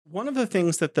One of the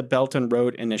things that the Belt and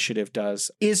Road Initiative does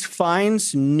is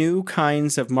finds new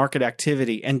kinds of market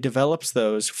activity and develops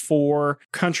those for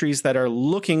countries that are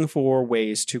looking for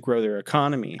ways to grow their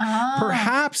economy.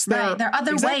 Perhaps there are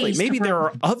other ways. Maybe there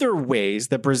are other ways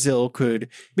that Brazil could,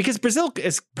 because Brazil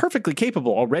is perfectly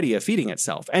capable already of feeding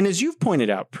itself. And as you've pointed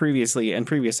out previously in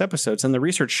previous episodes, and the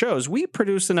research shows, we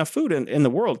produce enough food in the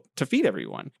world to feed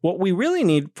everyone. What we really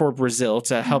need for Brazil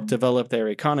to help develop their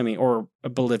economy, or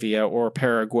Bolivia or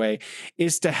Paraguay,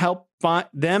 is to help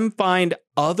them find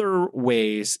other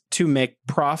ways to make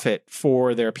profit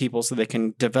for their people so they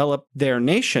can develop their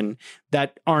nation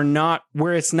that are not,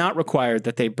 where it's not required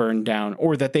that they burn down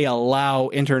or that they allow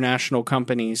international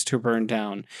companies to burn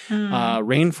down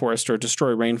rainforest or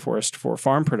destroy rainforest for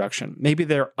farm production. Maybe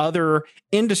there are other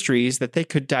industries that they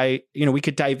could we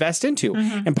could divest into.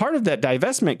 And part of that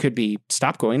divestment could be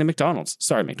stop going to McDonald's.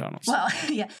 Sorry, McDonald's. Well,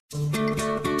 yeah.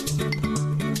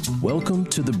 Welcome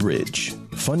to The Bridge.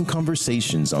 Fun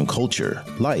conversations on culture,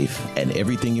 life, and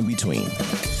everything in between.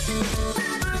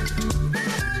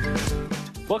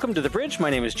 Welcome to The Bridge.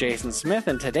 My name is Jason Smith,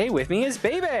 and today with me is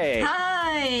Bebe.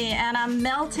 Hi, and I'm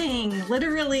melting,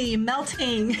 literally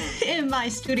melting in my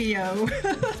studio.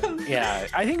 Yeah,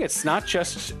 I think it's not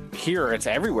just here, it's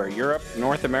everywhere. Europe,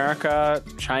 North America,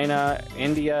 China,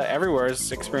 India, everywhere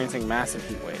is experiencing massive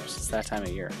heat waves. It's that time of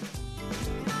year.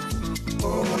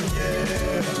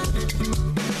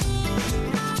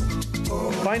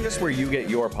 Find us where you get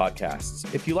your podcasts.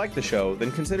 If you like the show,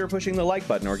 then consider pushing the like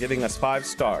button or giving us 5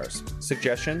 stars.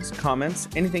 Suggestions, comments,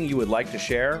 anything you would like to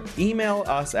share, email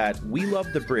us at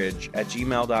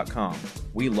welovethebridge@gmail.com.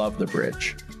 We love the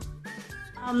bridge.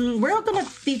 We're going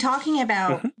to be talking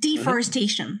about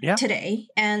deforestation today.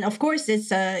 And of course,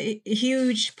 it's a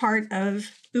huge part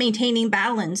of maintaining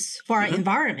balance for our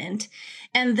environment.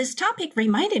 And this topic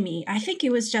reminded me, I think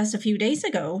it was just a few days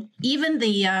ago, even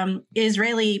the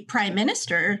Israeli prime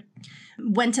minister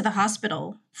went to the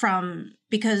hospital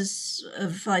because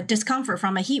of discomfort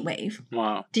from a heat wave.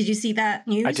 Wow. Did you see that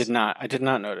news? I did not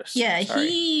notice. Yeah,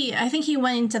 Sorry. I think he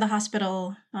went into the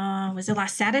hospital, was it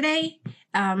last Saturday,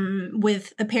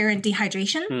 with apparent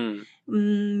dehydration.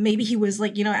 Maybe he was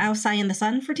outside in the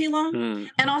sun for too long.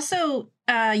 And also,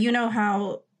 you know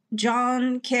how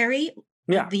John Kerry,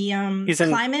 he's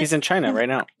climate. He's in China right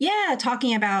now. Yeah,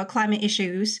 talking about climate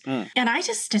issues. And I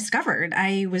just discovered,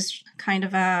 I was kind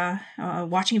of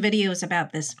watching videos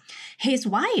about this. His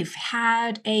wife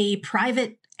had a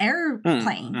private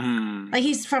airplane. Like,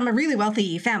 he's from a really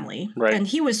wealthy family. Right. And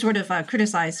he was sort of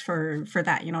criticized for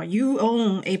that. You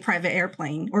own a private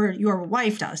airplane, or your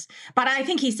wife does. But I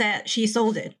think he said she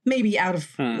sold it, maybe out of,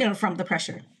 from the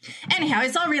pressure. Anyhow,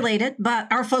 it's all related,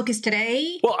 but our focus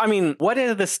today... Well, I mean, what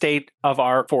is the state of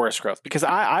our forest growth? Because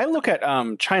I look at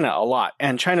China a lot,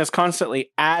 and China's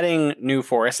constantly adding new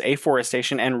forests,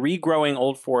 afforestation, and regrowing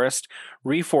old forest,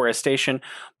 reforestation.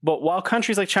 But while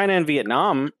countries like China and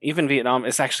Vietnam, even Vietnam,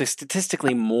 is actually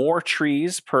statistically more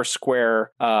trees per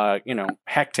square,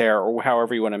 hectare, or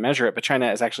however you want to measure it, but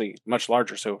China is actually much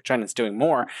larger, so China's doing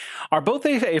more, are both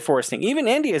afforesting. Even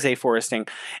India is afforesting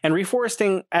and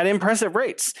reforesting at impressive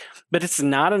rates. But it's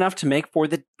not enough to make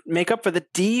up for the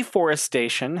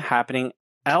deforestation happening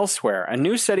elsewhere. A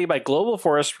new study by Global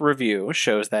Forest Review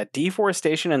shows that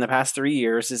deforestation in the past 3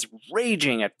 years is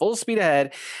raging at full speed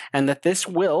ahead, and that this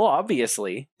will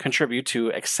obviously contribute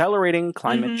to accelerating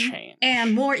climate change.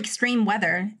 And more extreme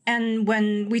weather. And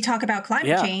when we talk about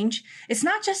climate change, it's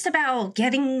not just about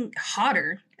getting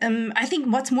hotter. I think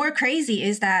what's more crazy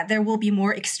is that there will be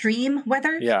more extreme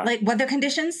weather, like weather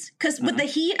conditions. Because with the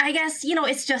heat, I guess,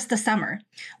 it's just the summer.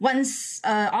 Once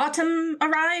autumn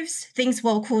arrives, things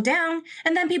will cool down.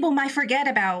 And then people might forget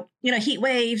about, heat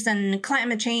waves and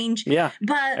climate change. Yeah,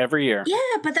 but every year.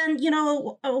 Yeah, but then,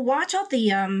 watch out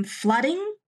the flooding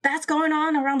that's going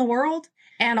on around the world.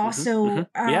 And also...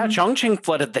 Chongqing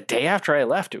flooded the day after I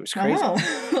left. It was crazy.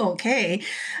 Oh, okay.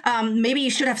 Maybe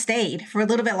you should have stayed for a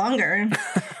little bit longer.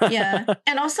 Yeah.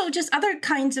 And also just other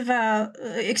kinds of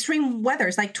extreme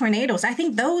weathers, like tornadoes. I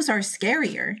think those are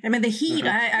scarier. I mean, the heat,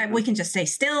 we can just stay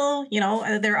still.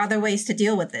 There are other ways to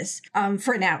deal with this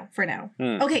for now.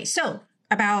 Okay, so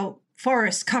about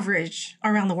forest coverage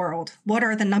around the world. What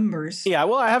are the numbers? Yeah,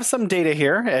 well, I have some data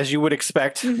here, as you would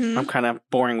expect. I'm kind of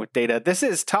boring with data. This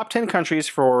is top 10 countries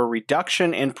for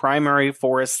reduction in primary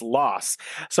forest loss.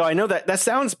 So I know that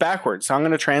sounds backwards, so I'm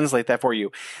going to translate that for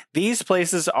you. These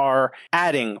places are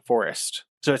adding forest.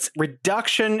 So it's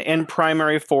reduction in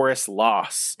primary forest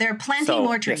loss. They're planting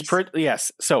more trees.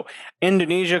 Yes. So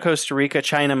Indonesia, Costa Rica,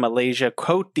 China, Malaysia,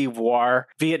 Cote d'Ivoire,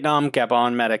 Vietnam,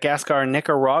 Gabon, Madagascar,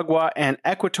 Nicaragua, and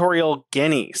Equatorial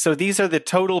Guinea. So these are the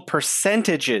total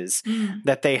percentages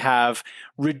that they have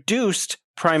reduced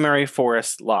primary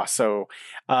forest loss. So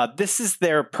this is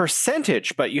their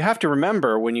percentage, but you have to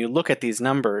remember when you look at these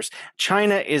numbers,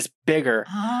 China is bigger.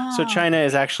 Oh. So China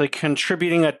is actually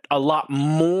contributing a lot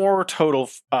more total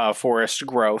forest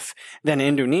growth than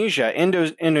Indonesia.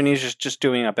 Indonesia is just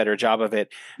doing a better job of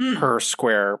it per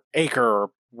square acre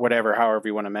or whatever, however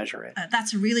you want to measure it.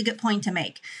 That's a really good point to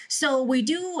make. So we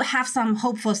do have some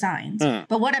hopeful signs,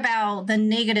 but what about the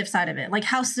negative side of it? Like,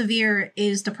 how severe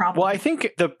is the problem? Well, I think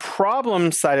the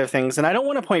problem side of things, and I don't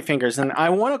want to point fingers, and I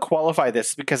want to qualify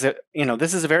this because,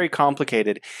 this is very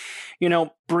complicated.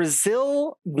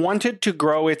 Brazil wanted to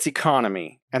grow its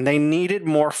economy, and they needed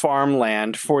more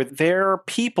farmland for their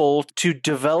people to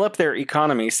develop their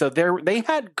economy. So they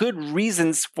had good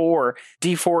reasons for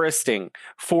deforesting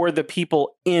for the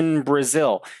people in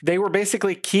Brazil. They were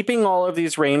basically keeping all of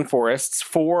these rainforests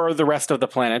for the rest of the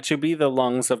planet to be the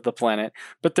lungs of the planet.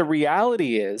 But the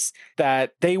reality is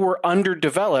that they were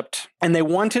underdeveloped and they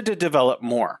wanted to develop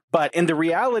more. But the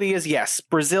reality is, yes,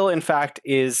 Brazil, in fact,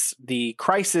 is the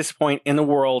crisis point in the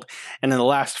world. And in the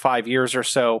last 5 years or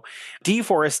so,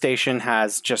 deforestation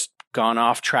has just gone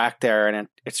off track there, and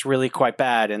it's really quite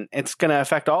bad, and it's going to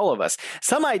affect all of us.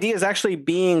 Some ideas actually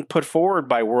being put forward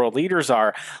by world leaders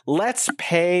are, let's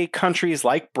pay countries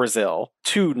like Brazil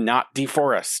to not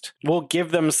deforest. We'll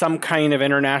give them some kind of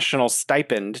international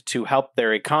stipend to help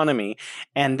their economy,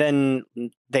 and then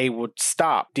they would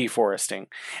stop deforesting.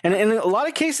 And in a lot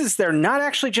of cases, they're not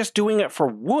actually just doing it for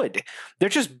wood. They're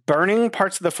just burning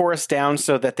parts of the forest down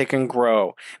so that they can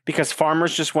grow, because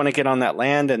farmers just want to get on that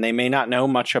land and they may not know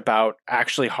much about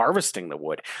actually harvesting the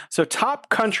wood. So top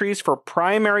countries for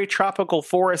primary tropical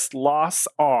forest loss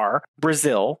are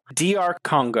Brazil, DR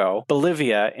Congo,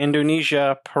 Bolivia,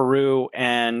 Indonesia, Peru,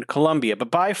 and Colombia.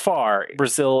 But by far,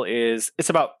 Brazil it's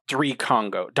about 3 DR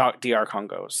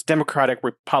Congos, Democratic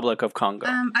Republic of Congo.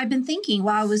 I've been thinking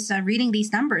while I was reading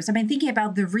these numbers, I've been thinking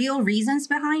about the real reasons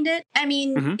behind it. I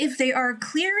mean, if they are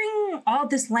clearing all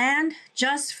this land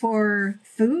just for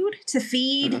food to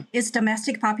feed its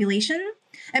domestic population,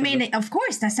 I mean, of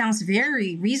course, that sounds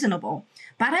very reasonable.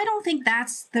 But I don't think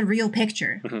that's the real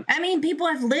picture. I mean, people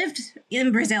have lived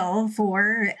in Brazil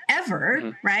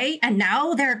forever, right? And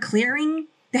now they're clearing.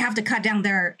 They have to cut down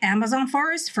their Amazon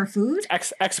forest for food.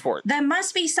 Export. There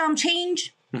must be some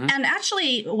change. And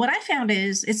actually, what I found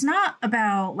is it's not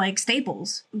about like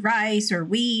staples, rice or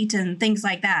wheat and things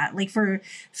like that, like for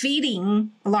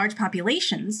feeding large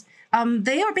populations.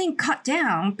 They are being cut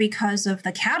down because of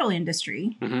the cattle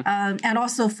industry and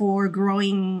also for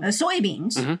growing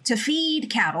soybeans to feed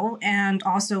cattle and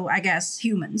also, I guess,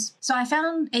 humans. So I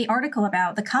found an article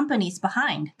about the companies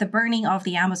behind the burning of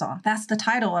the Amazon. That's the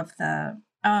title of the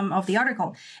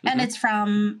article. And it's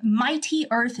from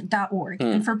mightyearth.org.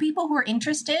 And for people who are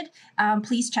interested,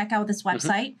 please check out this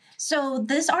website. So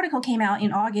this article came out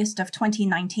in August of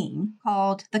 2019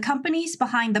 called The Companies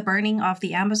Behind the Burning of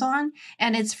the Amazon.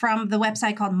 And it's from the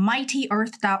website called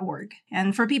mightyearth.org.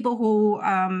 And for people who,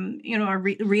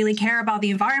 really care about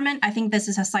the environment, I think this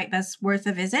is a site that's worth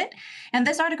a visit. And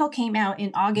this article came out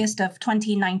in August of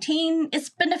 2019. It's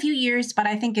been a few years, but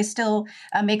I think it still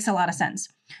makes a lot of sense.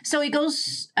 So it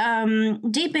goes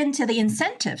deep into the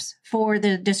incentives for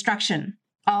the destruction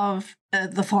of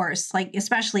the forest, like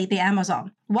especially the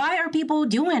Amazon. Why are people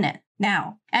doing it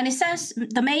now? And it says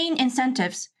the main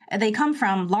incentives, they come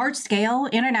from large-scale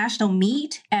international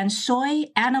meat and soy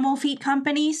animal feed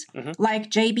companies like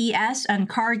JBS and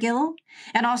Cargill,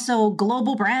 and also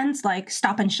global brands like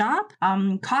Stop and Shop,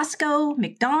 Costco,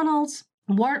 McDonald's,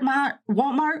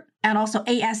 Walmart, and also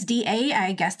ASDA,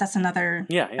 I guess that's another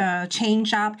chain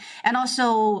shop. And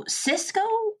also Cisco,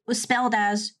 spelled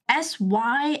as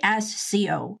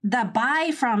SYSCO, that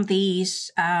buy from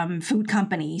these food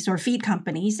companies or feed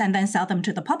companies and then sell them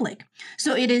to the public.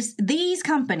 So it is these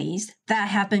companies that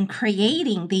have been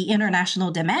creating the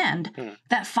international demand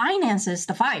that finances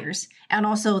the fires and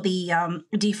also the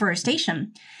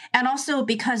deforestation. And also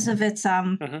because of its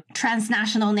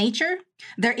transnational nature,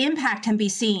 their impact can be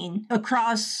seen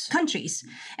across countries.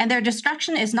 And their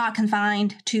destruction is not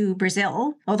confined to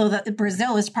Brazil, although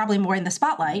Brazil is probably more in the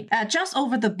spotlight. Just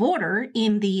over the border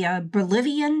in the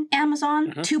Bolivian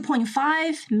Amazon,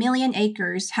 2.5 million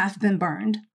acres have been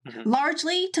burned,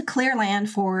 largely to clear land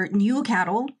for new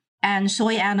cattle and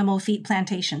soy animal feed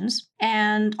plantations.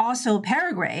 And also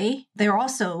Paraguay, they were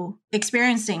also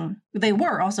experiencing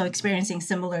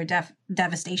similar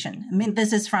devastation. I mean,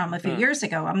 this is from a few years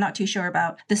ago. I'm not too sure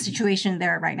about the situation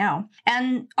there right now.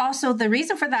 And also the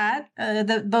reason for that,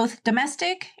 both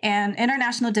domestic and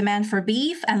international demand for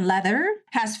beef and leather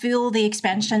has fueled the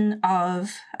expansion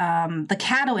of the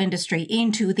cattle industry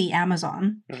into the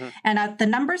Amazon. And the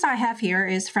numbers I have here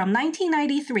is from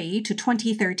 1993 to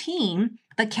 2013,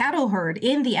 the cattle herd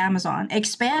in the Amazon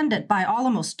expanded by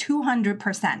almost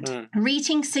 200%,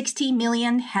 reaching 60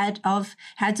 million heads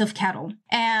of cattle.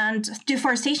 And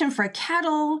deforestation for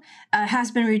cattle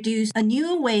has been reduced. A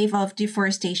new wave of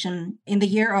deforestation in the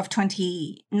year of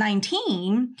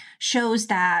 2019 shows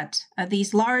that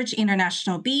these large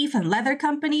international beef and leather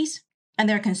companies and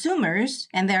their consumers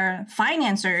and their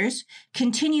financiers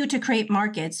continue to create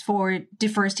markets for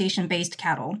deforestation-based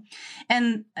cattle.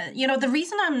 And, the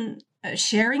reason I'm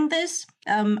sharing this,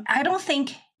 I don't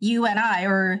think you and I,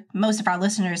 or most of our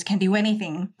listeners, can do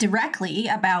anything directly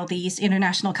about these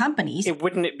international companies.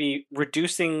 Wouldn't it be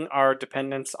reducing our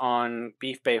dependence on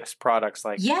beef-based products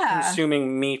like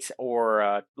consuming meat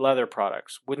or leather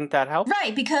products? Wouldn't that help?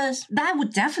 Right, because that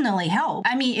would definitely help.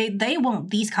 I mean,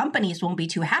 these companies won't be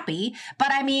too happy, but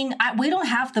I mean, we don't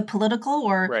have the political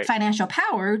or financial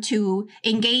power to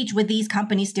engage with these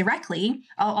companies directly,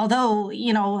 although,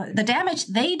 the damage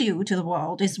they do to the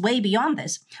world is way beyond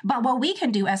this. But what we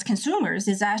can do as consumers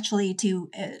is actually to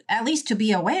at least to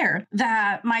be aware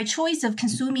that my choice of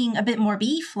consuming a bit more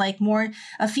beef, like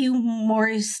a few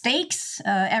more steaks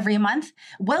every month,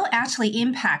 will actually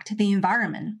impact the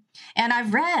environment. And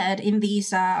I've read in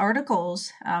these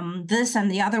articles, this and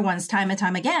the other ones time and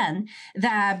time again,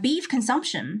 that beef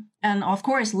consumption and of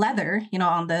course leather,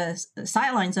 on the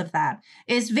sidelines of that,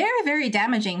 is very, very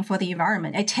damaging for the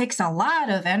environment. It takes a lot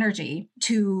of energy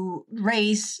to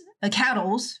raise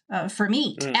cattle for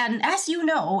meat. And as you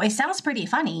know, it sounds pretty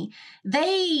funny.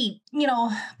 They,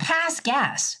 pass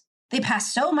gas. They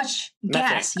pass so much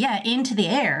gas, into the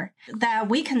air that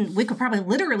we could probably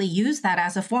literally use that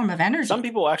as a form of energy. Some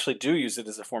people actually do use it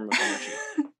as a form of energy.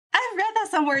 I've read that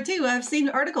somewhere too. I've seen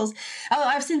articles. Oh,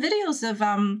 I've seen videos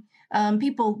of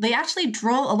people. They actually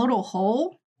drill a little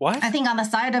hole. What? I think on the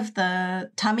side of the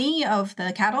tummy of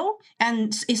the cattle,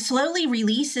 and it slowly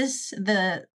releases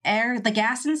the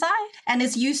gas inside, and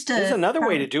it's used to... There's another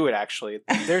way to do it, actually.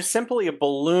 There's simply a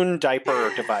balloon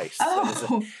diaper device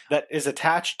that is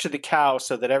attached to the cow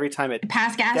so that every time it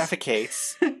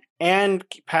defecates and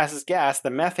passes gas,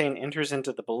 the methane enters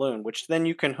into the balloon, which then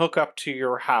you can hook up to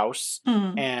your house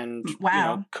and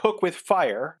cook with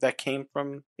fire that came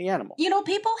from the animal.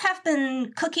 People have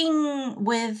been cooking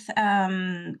with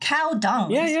cow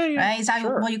dung. Yeah. Right? Is that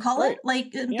what you call it?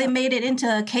 Like they made it into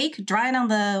a cake, dried on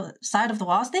the side of the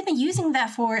walls. They've been using that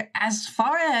for as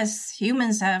far as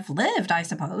humans have lived, I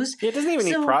suppose. It doesn't even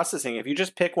need processing. If you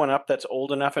just pick one up that's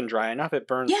old enough and dry enough, it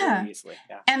burns very easily.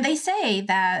 Yeah. And they say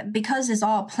that because it's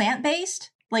all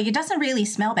plant-based, like it doesn't really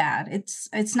smell bad.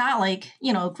 It's not like,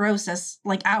 gross as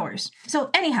like ours. So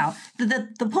anyhow,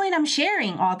 the point I'm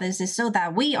sharing all this is so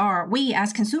that we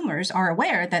as consumers are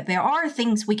aware that there are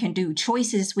things we can do,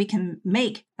 choices we can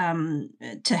make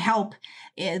to help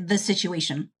the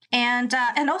situation. And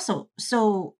also,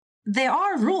 so there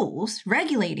are rules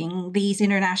regulating these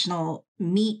international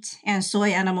meat and soy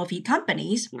animal feed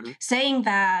companies saying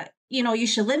that, you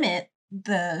should limit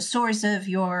the source of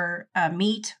your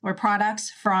meat or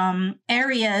products from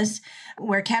areas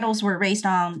where cattle were raised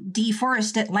on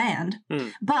deforested land.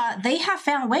 But they have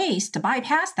found ways to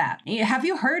bypass that. Have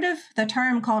you heard of the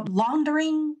term called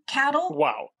laundering cattle?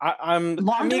 Wow. I'm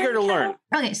eager to learn.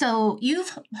 Okay, so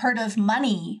you've heard of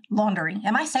money laundering.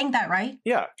 Am I saying that right?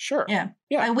 Yeah, sure. Yeah.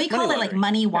 We call it like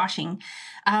money washing.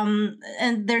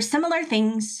 And there's similar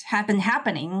things have been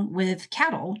happening with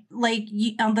cattle. Like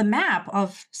on the map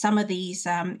of some of these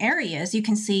areas, you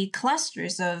can see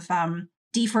clusters of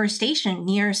deforestation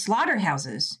near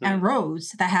slaughterhouses and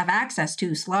roads that have access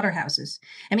to slaughterhouses.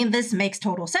 I mean, this makes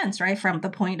total sense, right? From the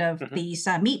point of these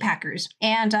meat packers.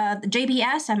 And the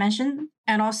JBS I mentioned,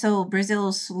 and also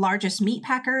Brazil's largest meat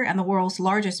packer and the world's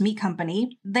largest meat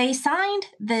company, they signed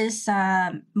this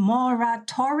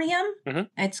moratorium.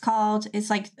 It's called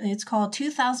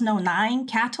 2009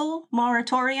 cattle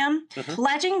moratorium,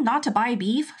 pledging not to buy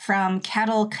beef from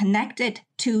cattle connected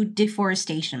to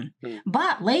deforestation.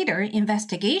 But later,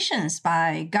 investigations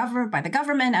by the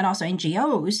government and also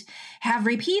NGOs have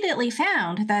repeatedly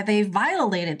found that they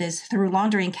violated this through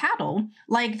laundering cattle.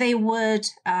 Like they would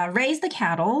raise the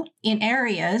cattle in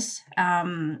areas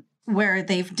where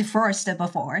they've deforested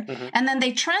before. And then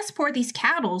they transport these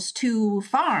cattle to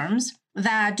farms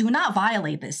that do not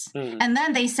violate this. And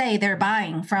then they say they're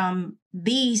buying from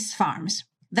these farms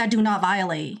that do not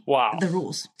violate the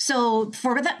rules. So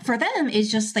for them, it's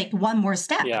just like one more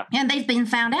step. Yeah. And they've been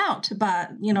found out,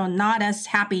 but, not as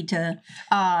happy to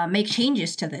make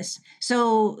changes to this.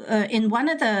 So in one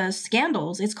of the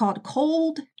scandals, it's called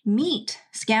Cold Meat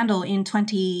Scandal in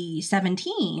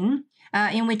 2017,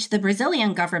 in which the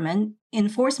Brazilian government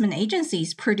enforcement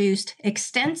agencies produced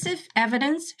extensive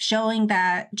evidence showing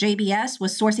that JBS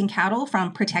was sourcing cattle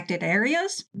from protected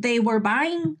areas. They were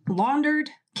buying laundered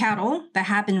cattle that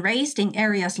had been raised in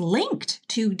areas linked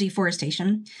to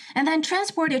deforestation and then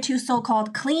transported to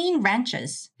so-called clean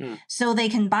ranches so they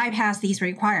can bypass these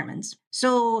requirements.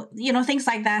 So, things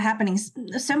like that happening,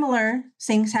 similar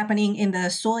things happening in the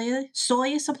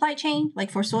soy supply chain,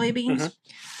 like for soybeans.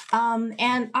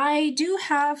 And I do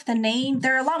have the name.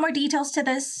 There are a lot more details to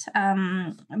this,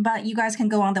 but you guys can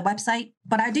go on the website.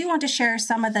 But I do want to share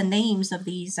some of the names of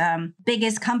these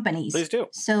biggest companies. Please do.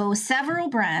 So several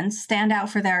brands stand out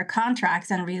for their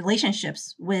contracts and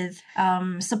relationships with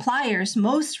suppliers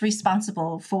most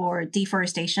responsible for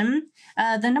deforestation.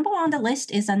 The number one on the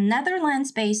list is a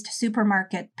Netherlands-based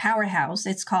supermarket powerhouse.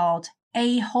 It's called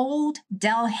Ahold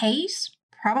Delhaize.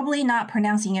 Probably not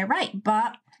pronouncing it right,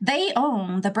 but they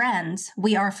own the brands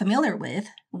we are familiar with.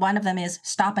 One of them is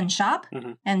Stop and Shop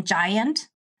and Giant,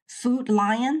 Food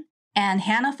Lion, and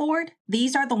Hannaford.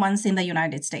 These are the ones in the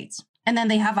United States. And then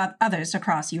they have others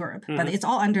across Europe, but it's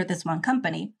all under this one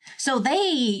company. So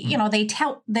they, they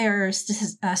tout their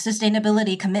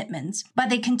sustainability commitments,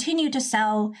 but they continue to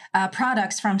sell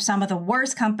products from some of the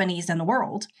worst companies in the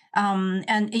world.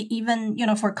 And even,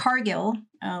 for Cargill,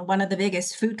 one of the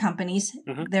biggest food companies,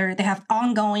 they have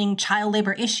ongoing child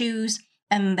labor issues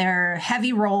and their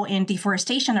heavy role in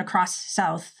deforestation across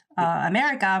South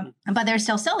America, but they're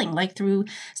still selling like through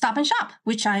Stop and Shop,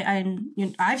 which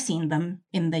I've seen them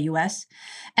in the U.S.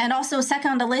 And also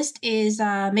second on the list is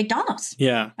McDonald's.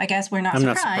 Yeah, I guess I'm not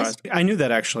surprised. I knew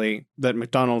that actually, that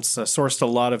McDonald's sourced a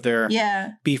lot of their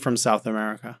beef from South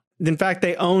America. In fact,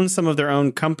 they own some of their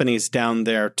own companies down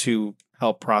there to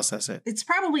help process it. It's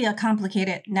probably a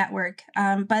complicated network,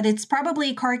 but it's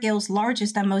probably Cargill's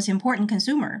largest and most important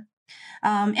consumer.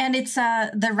 And it's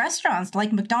the restaurants,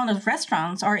 like McDonald's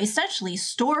restaurants, are essentially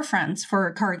storefronts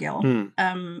for Cargill,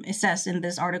 it says in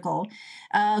this article.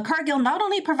 Cargill not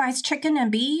only provides chicken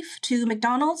and beef to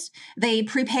McDonald's, they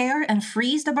prepare and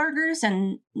freeze the burgers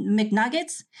and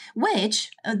McNuggets, which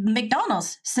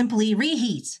McDonald's simply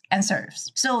reheats and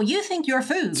serves. So you think your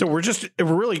food... So we're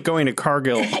really going to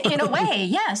Cargill. In a way,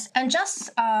 yes. And just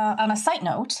on a side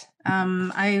note...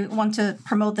 I want to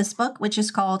promote this book, which is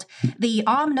called The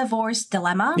Omnivore's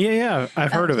Dilemma. Yeah,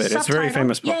 I've heard of it. It's a very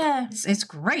famous book. Yeah, it's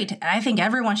great. I think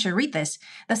everyone should read this.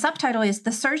 The subtitle is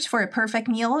The Search for a Perfect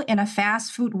Meal in a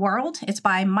Fast Food World. It's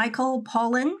by Michael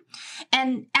Pollan.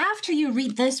 And after you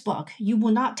read this book, you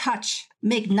will not touch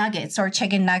McNuggets or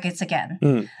chicken nuggets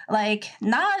again. Like,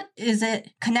 not is it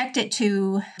connected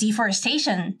to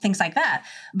deforestation, things like that,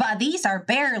 but these are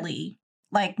barely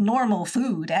like normal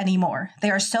food anymore.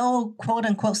 They are so quote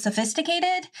unquote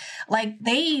sophisticated. Like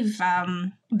they've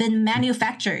been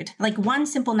manufactured. Like one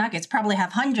simple nuggets probably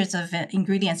have hundreds of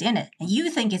ingredients in it. And you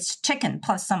think it's chicken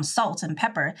plus some salt and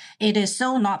pepper. It is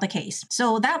so not the case.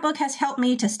 So that book has helped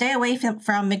me to stay away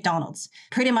from McDonald's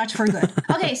pretty much for good.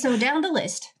 Okay, so down the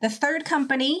list, the third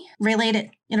company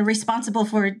related, responsible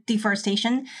for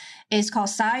deforestation is called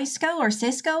Sysco or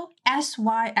Cisco,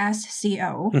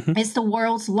 Sysco. It's the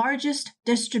world's largest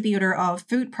distributor of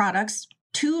food products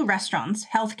to restaurants,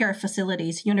 healthcare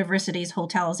facilities, universities,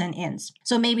 hotels, and inns.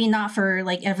 So maybe not for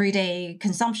like everyday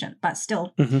consumption, but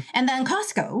still. And then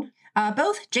Costco.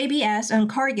 Both JBS and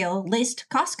Cargill list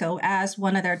Costco as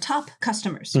one of their top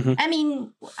customers. I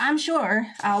mean, I'm sure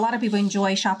a lot of people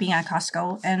enjoy shopping at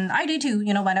Costco, and I do too.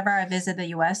 Whenever I visit the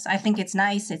US, I think it's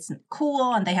nice, it's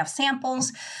cool, and they have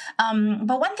samples.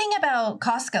 But one thing about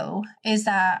Costco is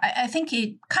that I think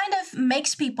it kind of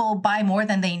makes people buy more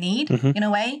than they need in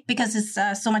a way, because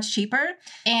it's so much cheaper.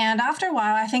 And after a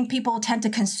while, I think people tend to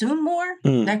consume more,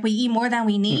 like we eat more than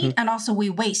we need, and also we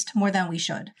waste more than we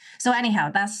should. So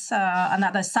anyhow, that's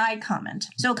another side comment.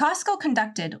 So Costco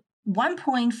conducted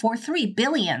 $1.43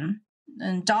 billion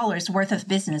worth of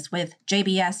business with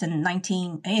JBS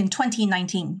in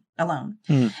 2019 alone.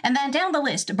 And then down the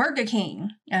list, Burger King,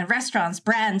 Restaurants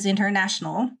Brands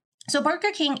International. So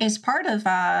Burger King is part of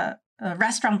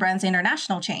Restaurant Brands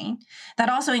International chain that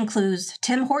also includes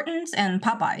Tim Hortons and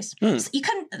Popeyes. So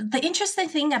the interesting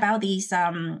thing about these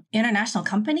international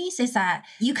companies is that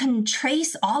you can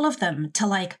trace all of them to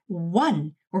like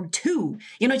one or two,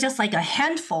 just like a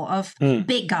handful of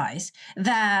big guys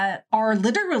that are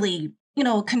literally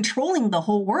controlling the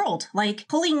whole world, like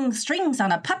pulling strings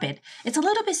on a puppet. It's a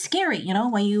little bit scary,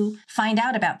 when you find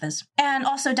out about this. And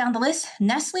also down the list,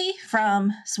 Nestle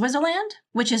from Switzerland,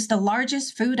 which is the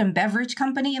largest food and beverage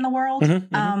company in the world.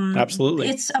 Absolutely.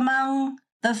 It's among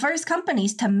the first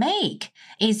companies to make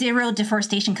a zero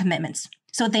deforestation commitments.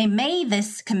 So they made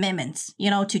this commitments,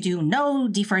 to do no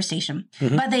deforestation,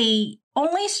 but they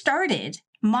only started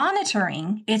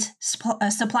monitoring its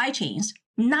supply chains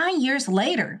 9 years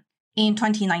later in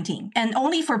 2019, and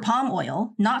only for palm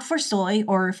oil, not for soy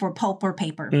or for pulp or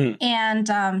paper. And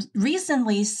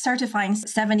recently certifying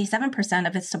 77%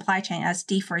 of its supply chain as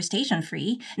deforestation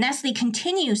free, Nestle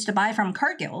continues to buy from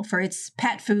Cargill for its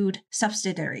pet food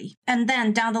subsidiary. And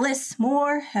then down the list,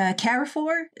 more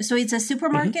Carrefour. So it's a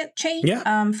supermarket chain.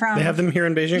 Yeah, they have them here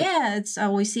in Beijing. Yeah, it's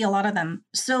we see a lot of them.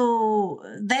 So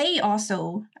they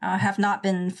also have not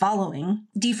been following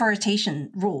deforestation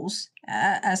rules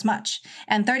as much.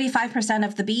 And 35%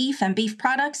 of the beef and beef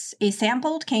products is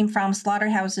sampled came from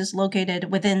slaughterhouses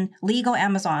located within legal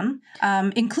Amazon,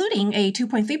 including a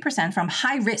 2.3% from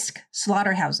high-risk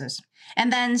slaughterhouses.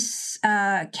 And then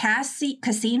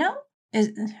Casino,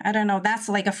 I don't know, that's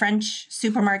like a French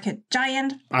supermarket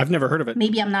giant. I've never heard of it.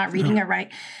 Maybe I'm not reading it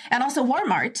right. And also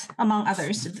Walmart, among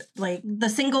others, like the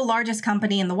single largest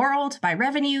company in the world by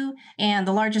revenue and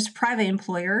the largest private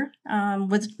employer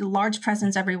with large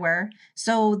presence everywhere.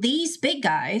 So these big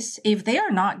guys, if they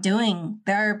are not doing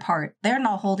their part, they're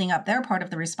not holding up their part of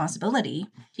the responsibility,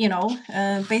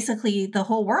 basically the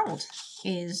whole world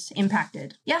is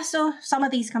impacted. Yeah, so some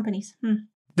of these companies.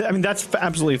 I mean, that's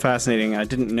absolutely fascinating. I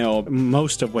didn't know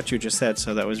most of what you just said,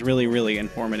 so that was really, really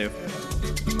informative.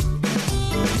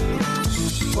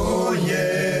 Oh,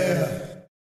 yeah.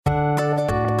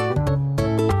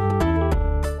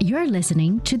 You're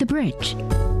listening to The Bridge.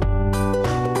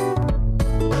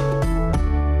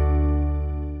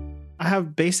 I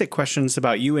have basic questions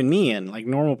about you and me and like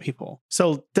normal people.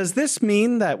 So does this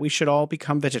mean that we should all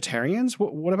become vegetarians?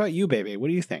 What about you, baby? What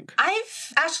do you think?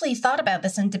 I've actually thought about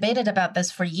this and debated about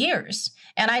this for years.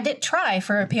 And I did try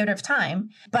for a period of time,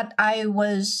 but I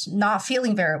was not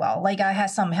feeling very well. Like I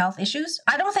had some health issues.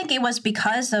 I don't think it was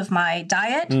because of my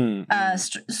diet,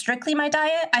 strictly my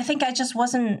diet. I think I just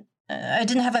wasn't I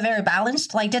didn't have a very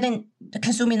balanced, didn't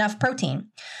consume enough protein.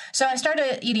 So I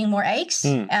started eating more eggs,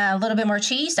 a little bit more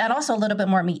cheese, and also a little bit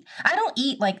more meat. I don't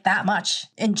eat that much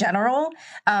in general,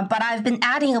 but I've been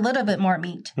adding a little bit more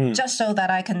meat just so that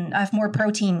I can have more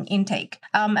protein intake.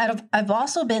 I've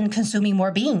also been consuming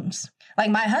more beans. Like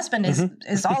my husband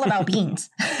is all about beans.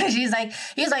 He's like,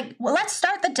 well, let's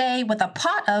start the day with a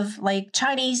pot of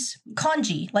Chinese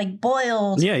congee,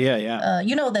 boiled. Yeah.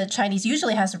 The Chinese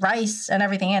usually has rice and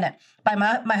everything in it. But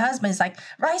my husband's like,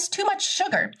 rice, too much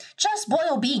sugar, just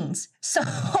boil beans. So,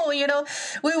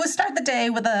 we would start the day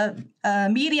with a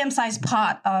medium-sized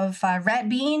pot of red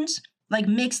beans,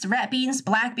 mixed red beans,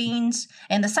 black beans.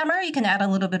 In the summer, you can add a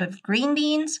little bit of green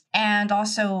beans. And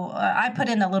also, I put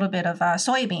in a little bit of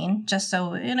soybean, just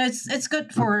so, it's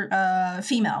good for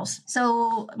females.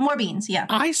 So more beans, yeah.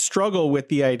 I struggle with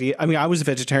the idea. I mean, I was a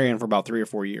vegetarian for about 3 or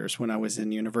 4 years when I was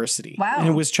in university. Wow. And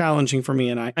it was challenging for me,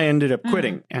 and I ended up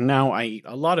quitting. And now I eat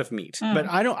a lot of meat. But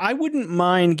I wouldn't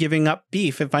mind giving up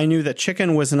beef if I knew that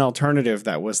chicken was an alternative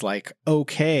that was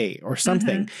okay or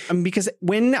something. Because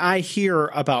when I hear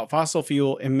about fossil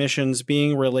fuel emissions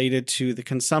being related to the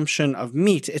consumption of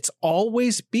meat, it's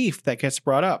always beef that gets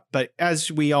brought up. But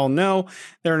as we all know,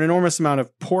 there are an enormous amount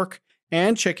of pork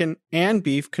and chicken and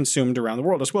beef consumed around the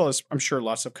world, as well as, I'm sure,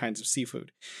 lots of kinds of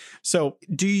seafood. So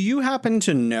do you happen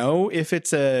to know if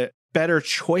it's a better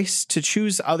choice to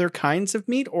choose other kinds of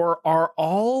meat, or are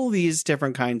all these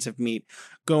different kinds of meat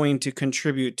going to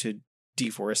contribute to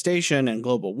deforestation and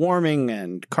global warming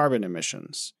and carbon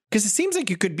emissions? Because it seems like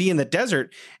you could be in the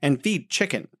desert and feed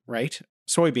chicken, right?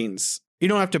 Soybeans. You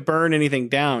don't have to burn anything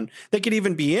down. They could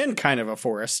even be in kind of a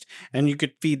forest, and you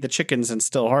could feed the chickens and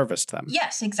still harvest them.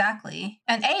 Yes, exactly.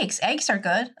 And eggs. Eggs are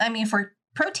good. I mean, for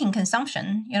protein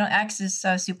consumption, eggs is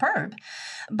superb.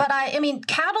 But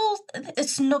cattle,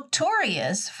 it's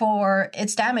notorious for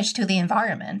its damage to the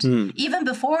environment. Even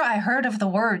before I heard of the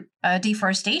word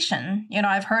deforestation,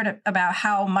 I've heard about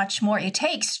how much more it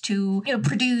takes to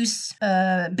produce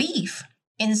beef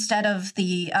instead of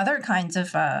the other kinds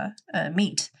of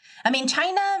meat. I mean,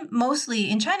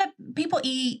 in China, people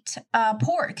eat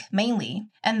pork mainly.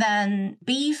 And then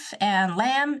beef and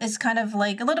lamb is kind of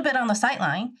like a little bit on the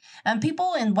sideline. And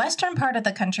people in western part of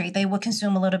the country, they will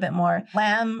consume a little bit more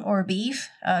lamb or beef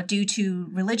due to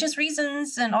religious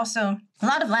reasons and also a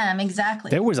lot of lamb,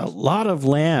 exactly. There was a lot of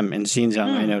lamb in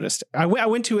Xinjiang, I noticed. I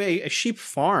went to a sheep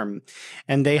farm,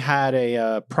 and they had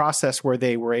a process where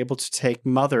they were able to take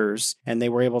mothers, and they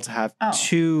were able to have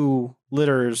 2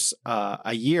 litters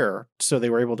a year. So they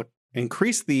were able to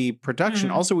increase the production.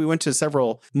 Also, we went to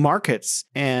several markets,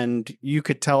 and you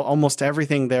could tell almost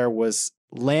everything there was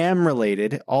lamb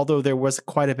related, although there was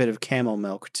quite a bit of camel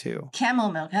milk too.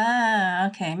 Camel milk. Ah,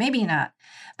 okay. Maybe not.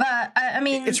 But I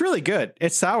mean, it's really good.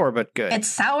 It's sour, but good. It's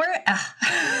sour.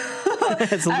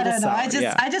 It's a little I don't know.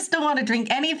 sour, I just don't want to drink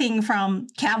anything from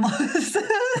camels.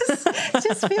 It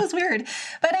just feels weird.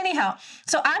 But anyhow,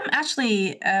 so I'm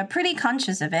actually pretty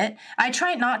conscious of it. I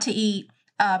try not to eat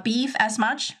beef as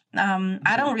much.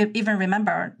 I don't even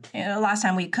remember last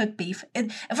time we cooked beef.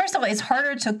 First of all, it's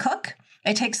harder to cook.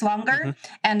 It takes longer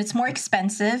and it's more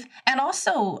expensive. And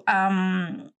also,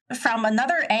 from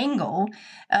another angle,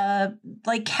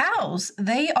 like cows,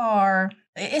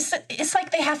 it's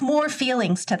like they have more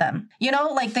feelings to them,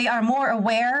 like they are more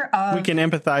aware of. We can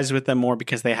empathize with them more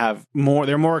because they have more,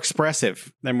 they're more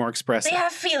expressive. They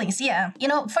have feelings, yeah.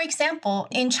 For example,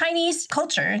 in Chinese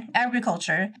culture,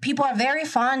 agriculture, people are very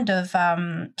fond of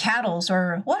cattle,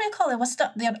 or what do you call it? What's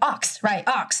the ox, right?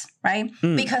 Ox, right?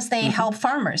 Because they help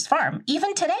farmers farm.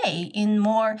 Even today,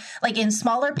 in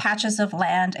smaller patches of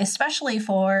land, especially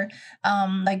for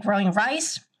like growing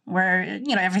rice, where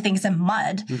everything's in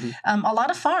mud. A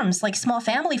lot of farms, like small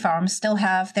family farms, still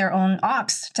have their own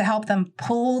ox to help them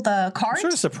pull the cart. I'm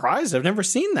sort of surprised. I've never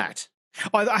seen that.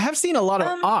 I have seen a lot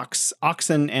of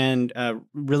oxen and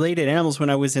related animals when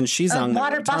I was in Xizang.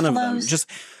 Water buffaloes.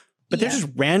 But they're just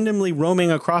randomly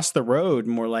roaming across the road,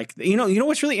 more like, you know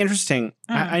what's really interesting?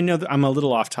 I know that I'm a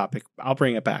little off topic. I'll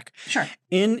bring it back. Sure.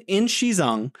 In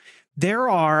Xizang, there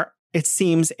are, it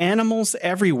seems, animals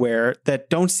everywhere that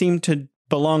don't seem to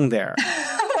belong there.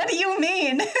 What do you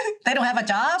mean? They don't have a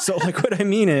job? So like what I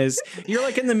mean is you're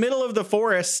like in the middle of the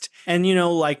forest and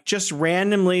like just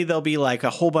randomly there'll be like a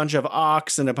whole bunch of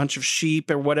ox and a bunch of sheep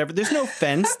or whatever. There's no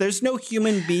fence. There's no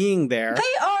human being there.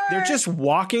 They're just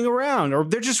walking around, or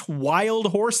they're just wild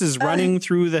horses running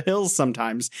through the hills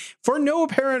sometimes for no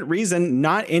apparent reason,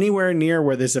 not anywhere near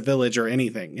where there's a village or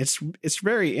anything. It's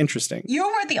very interesting. You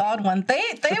were the odd one.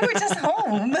 They were just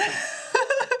home.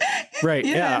 Right.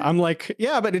 Yeah. I'm like,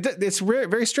 but it's very,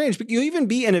 very strange. But you even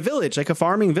be in a village, like a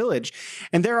farming village,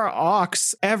 and there are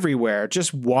ox everywhere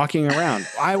just walking around.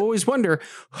 I always wonder,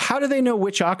 how do they know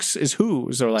which ox is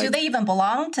whose? Or like, do they even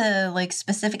belong to like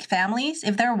specific families?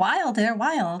 If they're wild, they're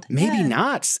wild. Maybe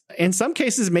not. In some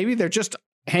cases, maybe they're just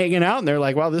hanging out and they're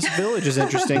like, wow, this village is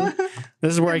interesting.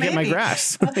 This is where I get my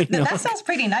grass. That sounds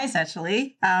pretty nice,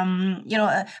 actually.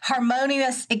 A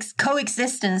harmonious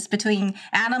coexistence between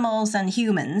animals and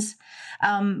humans.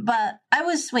 But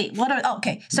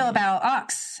so about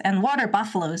ox and water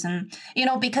buffaloes, and,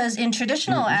 because in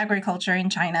traditional agriculture in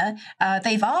China,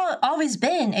 they've always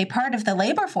been a part of the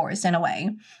labor force in a way.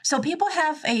 So people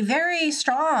have a very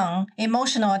strong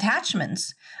emotional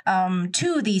attachments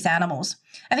to these animals.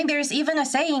 I think there's even a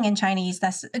saying in Chinese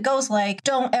that goes like,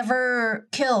 don't ever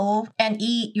kill and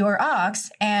eat your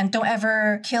ox, and don't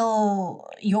ever kill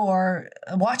your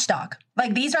watchdog.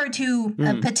 Like these are two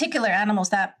particular animals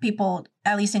that people,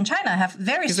 at least in China, have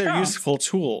very strong. They're useful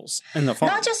tools in the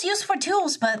farm. Not just useful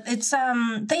tools, but it's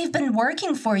they've been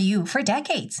working for you for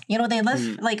decades. They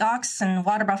live like ox and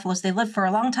water buffaloes. They live for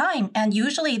a long time, and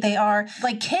usually they are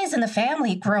like kids in the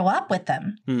family grow up with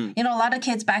them. A lot of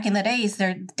kids back in the days,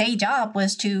 their day job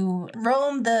was to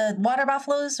roam the water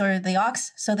buffaloes or the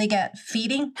ox, so they get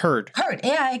feeding. Herd.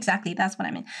 Yeah, exactly. That's what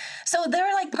I mean. So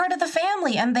they're like part of the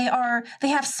family, and they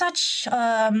have such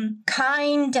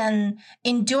kind and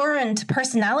endurant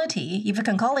personality, if you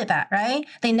can call it that, right?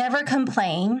 They never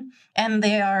complain, and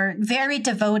they are very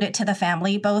devoted to the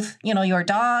family, both, your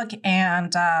dog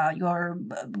and your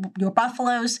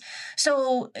buffaloes.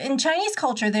 So in Chinese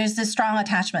culture, there's this strong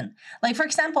attachment. Like, for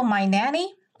example, my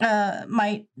nanny,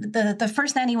 the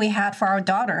first nanny we had for our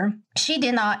daughter, she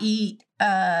did not eat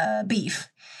beef.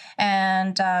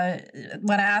 And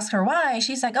when I asked her why,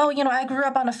 she's like, I grew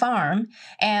up on a farm,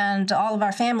 and all of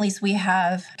our families, we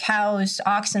have cows,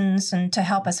 oxen, and to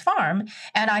help us farm.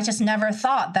 And I just never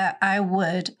thought that I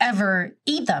would ever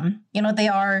eat them. They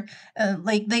are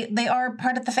they are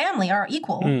part of the family, are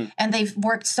equal. And they've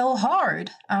worked so hard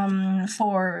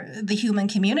for the human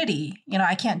community.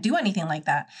 I can't do anything like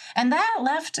that. And that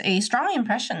left a strong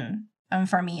impression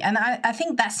for me. And I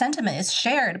think that sentiment is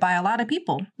shared by a lot of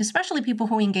people, especially people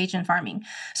who engage in farming.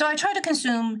 So I try to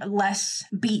consume less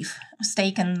beef,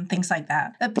 steak, and things like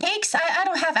that. Pigs, I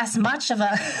don't have as much of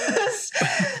a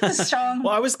strong...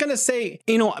 Well, I was going to say,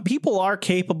 people are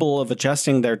capable of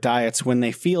adjusting their diets when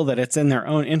they feel that it's in their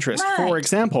own interest. Right. For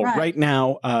example, right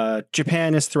now,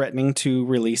 Japan is threatening to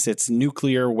release its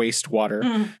nuclear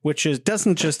wastewater, which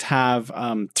doesn't just have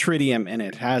tritium in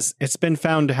it. It's been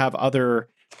found to have other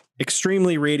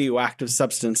extremely radioactive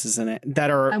substances in it that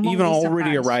are even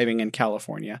already arriving in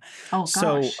California. Oh, gosh.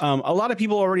 So a lot of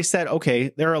people already said,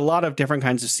 okay, there are a lot of different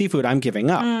kinds of seafood I'm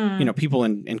giving up. People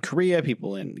in Korea,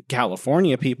 people in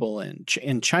California, people in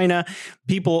China,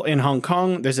 people in Hong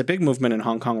Kong. There's a big movement in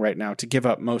Hong Kong right now to give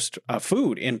up most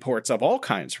food imports of all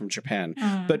kinds from Japan.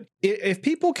 But if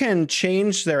people can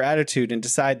change their attitude and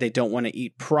decide they don't want to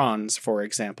eat prawns, for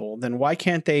example, then why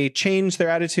can't they change their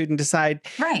attitude and decide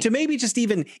to maybe just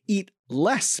even eat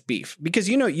less beef? Because,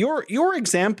 your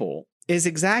example is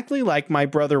exactly like my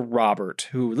brother Robert,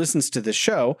 who listens to the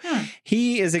show.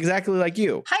 He is exactly like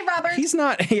you. Hi, Robert. He's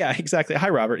not, yeah, exactly. Hi,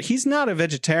 Robert. He's not a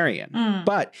vegetarian,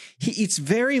 but he eats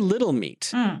very little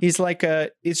meat. He's like,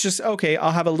 it's just, okay,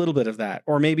 I'll have a little bit of that.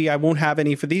 Or maybe I won't have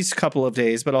any for these couple of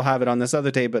days, but I'll have it on this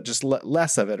other day, but just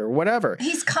less of it or whatever.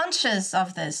 He's conscious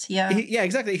of this. Yeah. Yeah,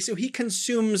 exactly. So he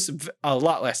consumes a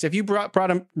lot less. If you brought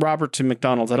Robert to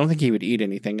McDonald's, I don't think he would eat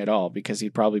anything at all because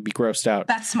he'd probably be grossed out.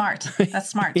 That's smart. That's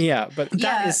smart. Yeah. But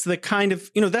that is the kind of,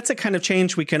 that's a kind of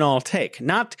change we can all take.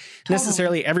 Not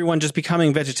necessarily everyone just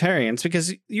becoming vegetarians,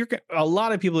 because a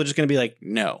lot of people are just going to be like,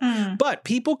 no. But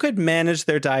people could manage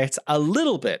their diets a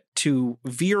little bit to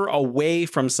veer away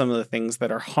from some of the things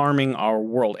that are harming our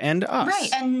world and us. Right.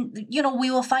 And, we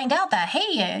will find out that,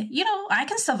 hey, I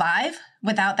can survive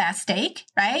without that steak,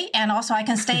 right? And also I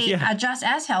can stay just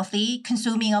as healthy,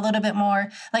 consuming a little bit more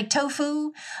like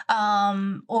tofu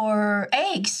or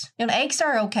eggs. Eggs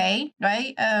are okay,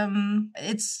 right?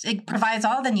 It provides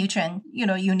all the nutrient,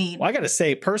 you need. Well, I got to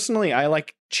say, personally, I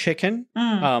like chicken.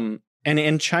 And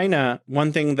in China,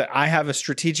 one thing that I have a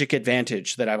strategic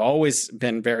advantage that I've always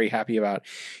been very happy about,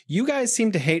 you guys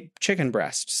seem to hate chicken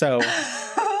breast. So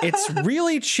it's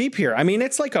really cheap here. I mean,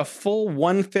 it's like a full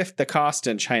 1/5 the cost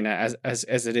in China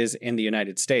as it is in the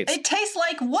United States. It tastes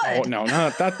like what? Oh, no,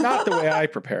 not the way I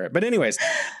prepare it. But anyways,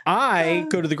 I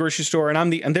go to the grocery store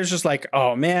and there's just like,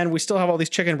 oh man, we still have all these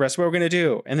chicken breasts. What are we going to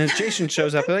do? And then Jason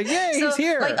shows up. They're like, yay, he's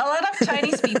here. Like a lot of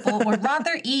Chinese people would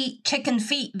rather eat chicken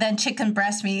feet than chicken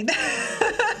breast meat.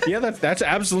 Yeah, that's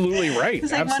absolutely right.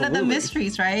 It's like one of the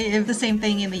mysteries, right? If the same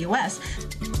thing in the U.S.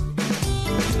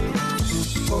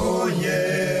 Oh,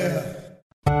 yeah.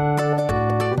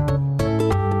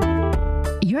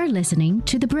 You're listening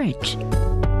to The Bridge.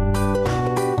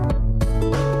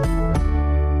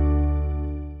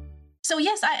 So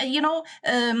yes,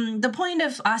 the point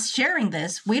of us sharing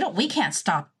this, we can't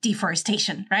stop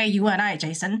deforestation, right? You and I,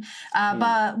 Jason,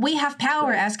 but we have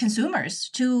power as consumers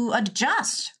to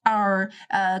adjust our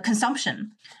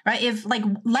consumption, right? If like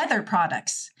leather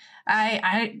products,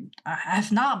 I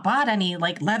have not bought any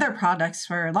like leather products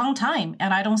for a long time,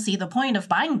 and I don't see the point of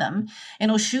buying them.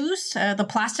 Shoes, the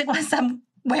plastic ones I'm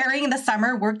wearing in the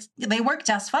summer work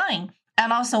just fine.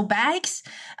 And also bags.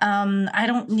 I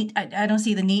don't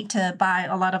see the need to buy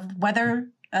a lot of leather,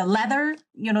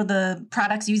 the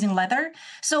products using leather.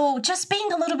 So just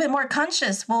being a little bit more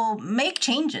conscious will make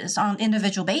changes on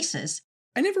individual basis.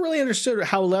 I never really understood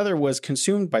how leather was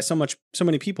consumed by so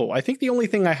many people. I think the only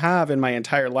thing I have in my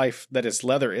entire life that is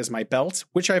leather is my belt,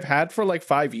 which I've had for like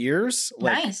 5 years.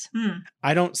 Nice.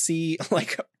 I don't see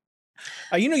like...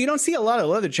 you don't see a lot of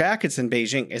leather jackets in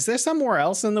Beijing. Is there somewhere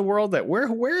else in the world that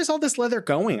where is all this leather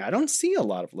going? I don't see a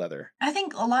lot of leather. I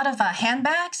think a lot of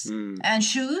handbags and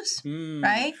shoes,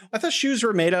 right? I thought shoes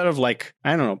were made out of like,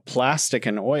 I don't know, plastic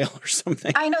and oil or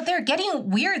something. I know they're getting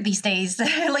weird these days,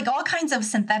 like all kinds of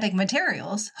synthetic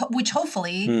materials, which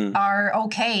hopefully are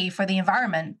okay for the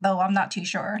environment, though I'm not too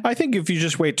sure. I think if you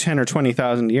just wait 10 or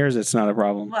 20,000 years, it's not a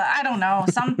problem. Well, I don't know.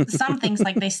 Some things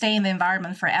like they stay in the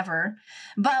environment forever.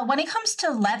 But when it comes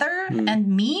to leather and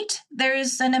meat,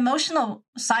 there's an emotional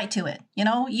side to it.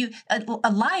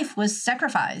 A life was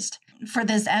sacrificed for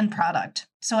this end product.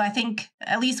 So I think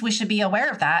at least we should be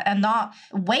aware of that and not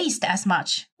waste as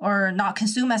much or not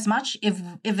consume as much if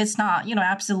it's not,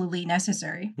 absolutely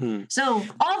necessary. So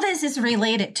all this is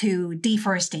related to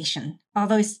deforestation.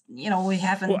 Although, we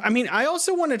haven't... Well, I mean, I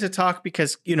also wanted to talk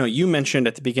because, you mentioned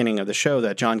at the beginning of the show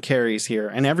that John Kerry's here.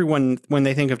 And everyone, when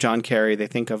they think of John Kerry, they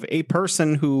think of a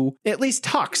person who at least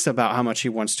talks about how much he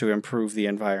wants to improve the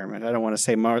environment. I don't want to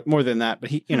say more than that,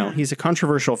 but he's a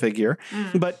controversial figure.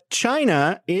 But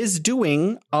China is doing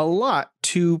doing a lot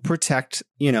to protect,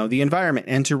 the environment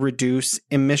and to reduce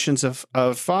emissions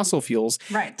of fossil fuels.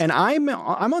 Right. And I'm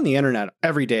on the internet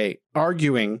every day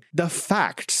arguing the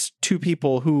facts to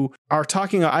people who are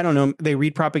talking, I don't know, they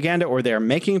read propaganda or they're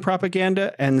making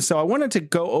propaganda. And so I wanted to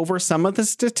go over some of the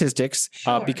statistics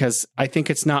because I think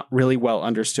it's not really well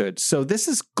understood. So this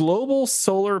is global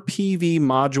solar PV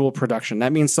module production.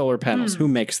 That means solar panels. Who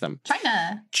makes them?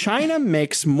 China. China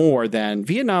makes more than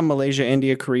Vietnam, Malaysia,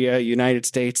 India, Korea, United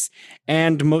States,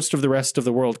 and most of the rest of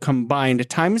the world combined,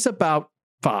 times about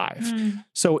 5.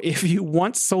 So if you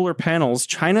want solar panels,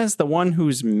 China's the one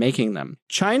who's making them.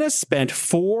 China spent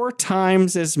 4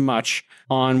 times as much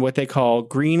on what they call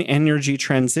green energy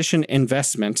transition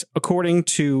investment, according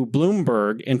to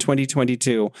Bloomberg in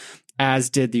 2022, as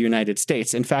did the United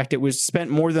States. In fact, it was spent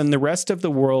more than the rest of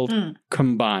the world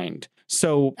combined.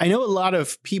 So I know a lot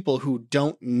of people who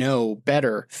don't know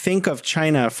better think of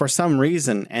China for some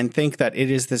reason and think that it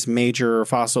is this major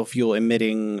fossil fuel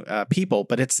emitting people,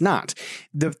 but it's not.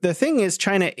 The thing is,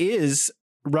 China is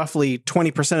roughly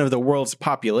 20% of the world's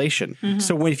population.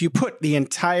 So if you put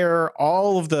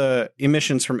all of the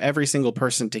emissions from every single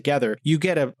person together, you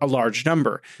get a large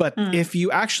number. But if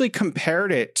you actually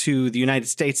compared it to the United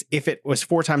States, if it was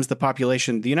 4 times the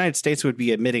population, the United States would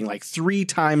be emitting like 3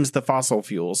 times the fossil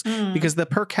fuels because the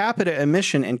per capita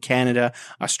emission in Canada,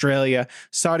 Australia,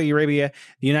 Saudi Arabia,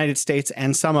 the United States,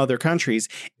 and some other countries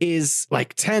is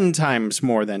like 10 times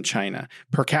more than China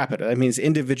per capita. That means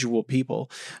individual people.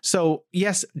 So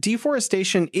yes,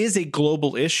 deforestation is a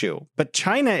global issue, but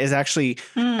China is actually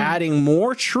adding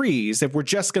more trees, if we're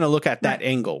just going to look at that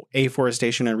angle,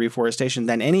 afforestation and reforestation,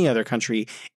 than any other country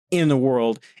in the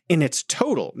world in its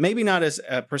total. Maybe not as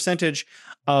a percentage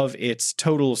of its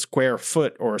total square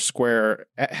foot or square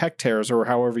hectares or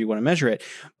however you want to measure it,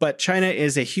 but China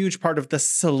is a huge part of the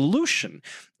solution.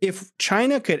 If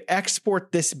China could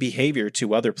export this behavior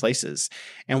to other places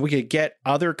and we could get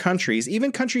other countries,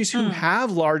 even countries who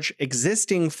have large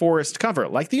existing forest cover,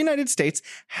 like the United States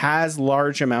has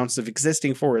large amounts of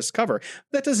existing forest cover,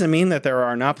 that doesn't mean that there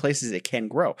are not places it can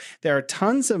grow. There are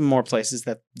tons of more places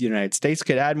that the United States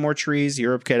could add more trees,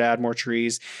 Europe could add more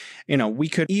trees. We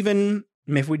could even,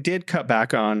 if we did cut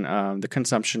back on the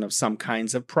consumption of some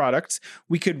kinds of products,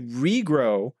 we could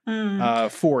regrow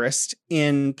forest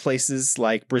in places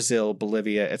like Brazil,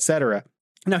 Bolivia, etc.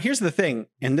 Now, here's the thing,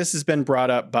 and this has been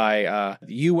brought up by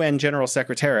UN General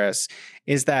Secretaris,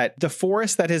 is that the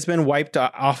forest that has been wiped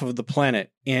off of the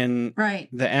planet in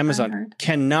the Amazon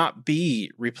cannot be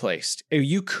replaced.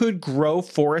 You could grow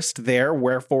forest there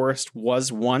where forest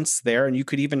was once there, and you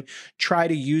could even try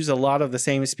to use a lot of the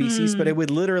same species, but it would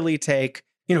literally take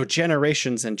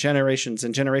generations and generations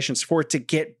and generations for it to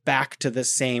get back to the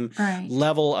same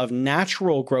level of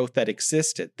natural growth that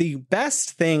existed. The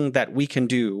best thing that we can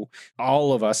do,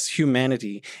 all of us,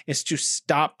 humanity, is to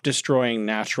stop destroying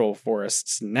natural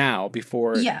forests now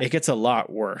before it gets a lot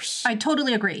worse. I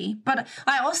totally agree. But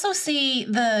I also see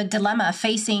the dilemma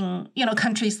facing,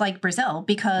 countries like Brazil,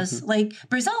 because like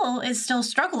Brazil is still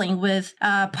struggling with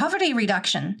poverty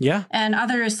reduction. And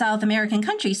other South American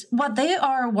countries, what they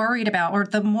are worried about, or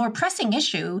the more pressing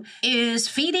issue, is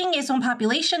feeding its own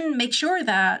population, make sure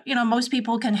that, most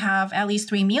people can have at least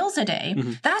 3 meals a day.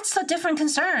 That's a different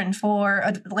concern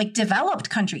for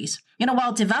developed countries.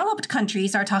 While developed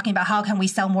countries are talking about how can we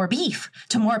sell more beef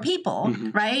to more people,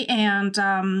 right? And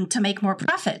to make more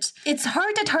profit. It's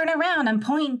hard to turn around and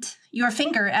point your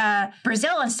finger at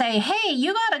Brazil and say, hey,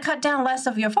 you got to cut down less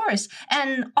of your forest.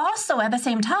 And also at the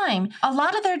same time, a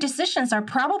lot of their decisions are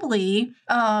probably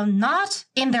not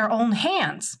in their own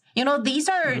hands. These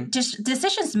are just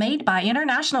decisions made by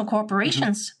international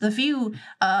corporations, the few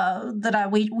that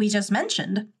we just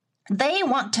mentioned. They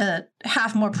want to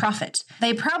have more profit.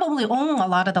 They probably own a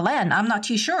lot of the land. I'm not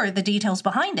too sure the details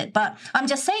behind it, but I'm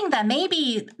just saying that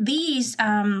maybe these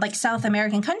South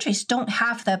American countries don't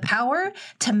have the power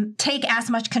to take as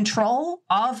much control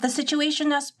of the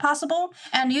situation as possible.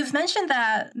 And you've mentioned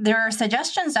that there are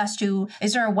suggestions as to,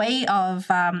 is there a way of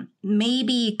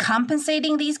maybe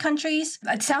compensating these countries?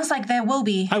 It sounds like there will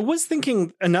be. I was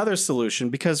thinking another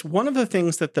solution, because one of the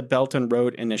things that the Belt and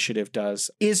Road Initiative does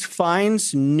is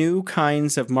finds new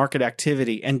kinds of market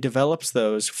activity and develops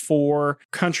those for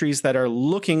countries that are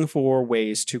looking for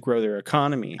ways to grow their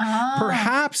economy.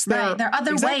 Perhaps there are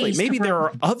other ways. Maybe there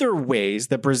are other ways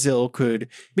that Brazil could,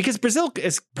 because Brazil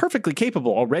is perfectly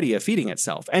capable already of feeding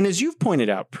itself. And as you've pointed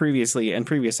out previously in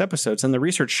previous episodes, and the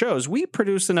research shows, we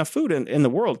produce enough food in the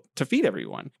world to feed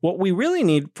everyone. What we really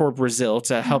need for Brazil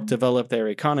to help develop their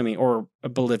economy, or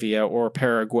Bolivia or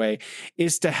Paraguay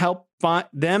is to help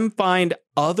them find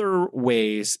other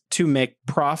ways to make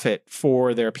profit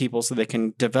for their people so they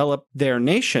can develop their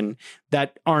nation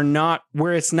that are not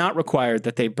where it's not required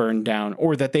that they burn down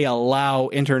or that they allow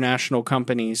international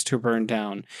companies to burn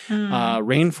down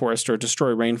rainforest or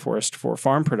destroy rainforest for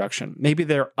farm production. Maybe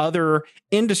there are other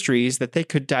industries that they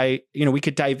could we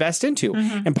could divest into.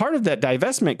 And part of that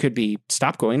divestment could be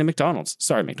stop going to McDonald's.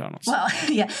 Sorry, McDonald's. Well,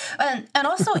 yeah. And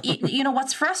also,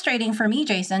 what's frustrating for me,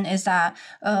 Jason, is that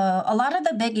a lot of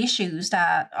the big issues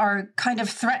that are kind of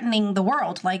threatening the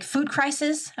world, like food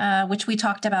crisis, which we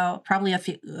talked about probably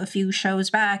a few shows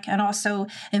back, and also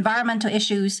environmental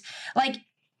issues, like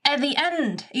at the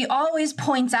end, it always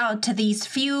points out to these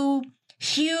few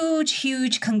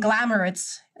huge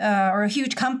conglomerates or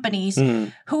huge companies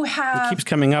who have... It keeps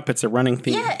coming up. It's a running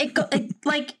theme. Yeah,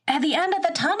 like at the end of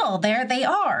the tunnel, there they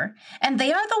are. And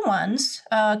they are the ones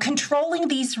controlling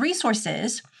these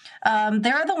resources.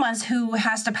 They're the ones who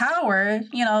has the power,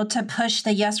 to push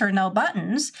the yes or no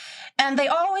buttons. And they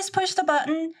always push the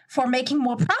button for making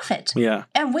more profit. Yeah.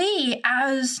 And we,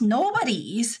 as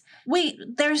nobodies...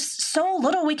 there's so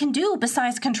little we can do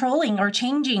besides controlling or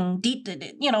changing,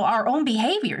 our own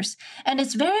behaviors. And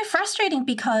it's very frustrating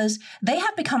because they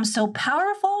have become so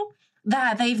powerful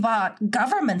that they've bought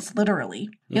governments, literally.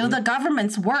 The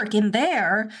governments work in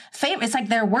their favor. It's like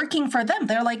they're working for them.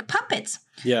 They're like puppets.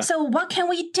 Yeah. So what can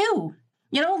we do?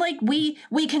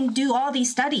 We can do all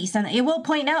these studies and it will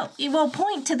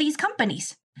point to these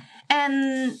companies.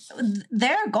 And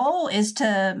their goal is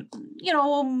to,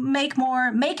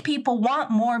 make people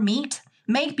want more meat,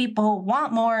 make people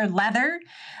want more leather,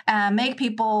 make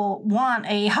people want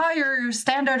a higher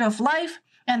standard of life,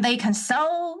 and they can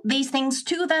sell these things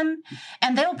to them.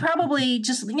 And they'll probably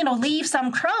just, leave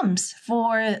some crumbs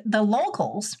for the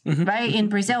locals, right, in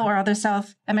Brazil or other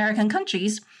South American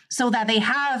countries, so that they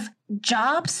have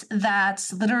jobs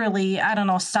that's literally,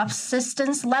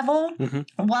 subsistence level,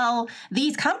 while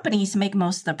these companies make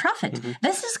most of the profit.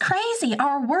 This is crazy.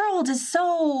 Our world is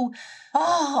so...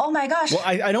 Oh my gosh. Well,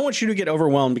 I don't want you to get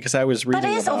overwhelmed because I was reading. But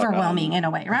it is overwhelming in a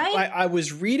way, right? I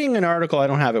was reading an article, I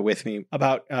don't have it with me,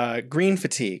 about green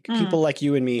fatigue. People like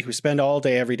you and me who spend all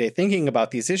day, every day thinking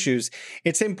about these issues.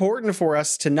 It's important for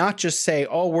us to not just say,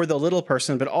 oh, we're the little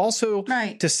person, but also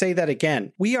to say that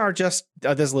again. We are just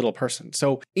this little person.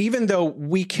 So even though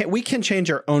we can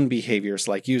change our own behaviors,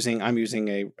 like I'm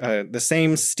using the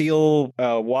same steel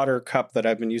water cup that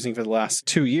I've been using for the last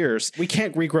 2 years, we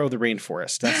can't regrow the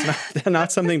rainforest. That's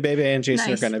not something Bebe and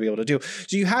Jason are going to be able to do.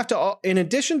 So you have to, in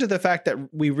addition to the fact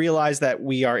that we realize that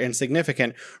we are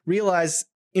insignificant, realize,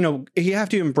 you have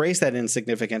to embrace that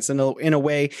insignificance in a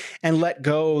way and let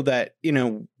go that,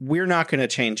 we're not going to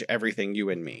change everything, you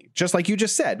and me, just like you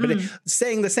just said, but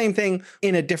saying the same thing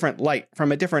in a different light,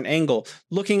 from a different angle,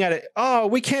 looking at it, oh,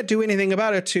 we can't do anything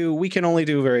about it, to we can only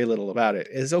do very little about it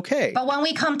is okay. But when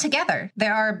we come together,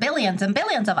 there are billions and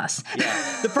billions of us.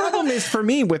 The problem is for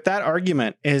me with that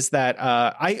argument is that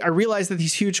I realize that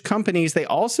these huge companies, they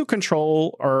also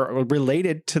control or are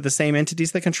related to the same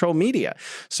entities that control media.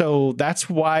 So that's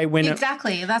why when you're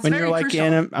like crucial.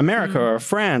 In America or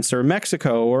France or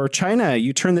Mexico or China,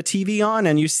 you turn the TV on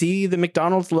and you see the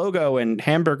McDonald's logo and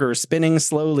hamburgers spinning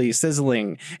slowly,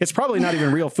 sizzling. It's probably not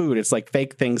even real food. It's like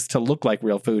fake things to look like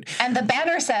real food. And the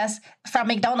banner says from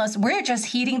McDonald's, we're just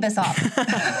heating this up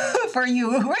for you.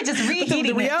 We're just reheating it.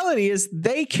 The reality is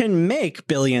they can make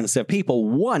billions of people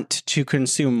want to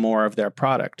consume more of their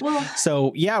product. Well,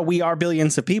 so yeah, we are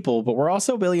billions of people, but we're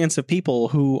also billions of people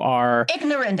who are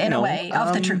ignorant in a way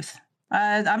of the truth.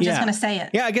 I'm just going to say it.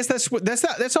 Yeah, I guess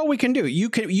that's all we can do. You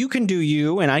can do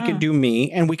you, and I can do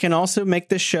me, and we can also make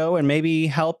this show and maybe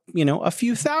help a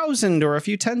few thousand or a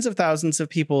few tens of thousands of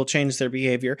people change their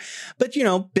behavior. But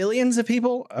billions of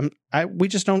people, we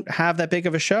just don't have that big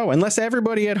of a show unless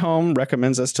everybody at home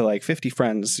recommends us to like 50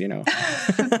 friends.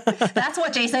 That's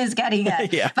what Jason is getting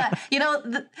at. Yeah. But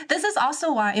this is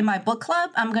also why in my book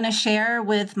club I'm going to share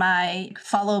with my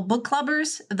fellow book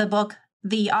clubbers the book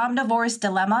The Omnivore's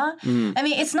Dilemma. I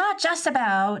mean, it's not just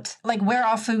about like where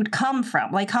our food come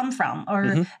from,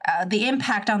 or the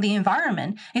impact on the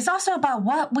environment. It's also about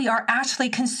what we are actually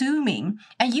consuming.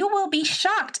 And you will be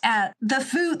shocked at the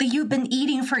food that you've been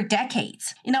eating for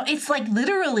decades. It's like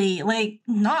literally like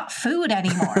not food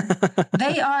anymore.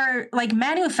 They are like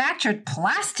manufactured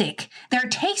plastic. They're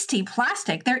tasty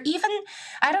plastic. They're even,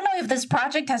 I don't know if this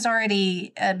project has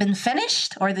already been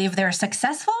finished or if they're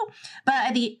successful, but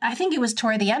I think it was was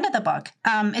toward the end of the book.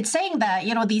 It's saying that,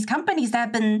 these companies that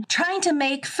have been trying to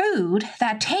make food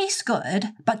that tastes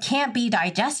good but can't be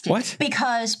digested. What?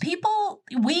 Because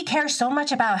we care so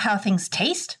much about how things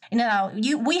taste.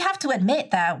 We have to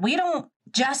admit that we don't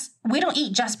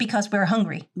eat just because we're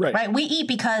hungry, right? We eat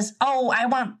because, I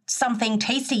want something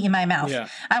tasty in my mouth. Yeah.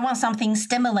 I want something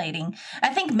stimulating. I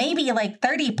think maybe like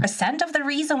 30% of the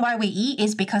reason why we eat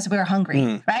is because we're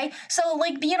hungry, right? So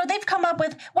they've come up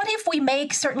with, what if we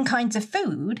make certain kinds of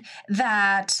food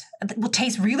that will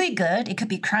taste really good? It could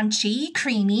be crunchy,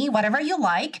 creamy, whatever you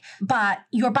like, but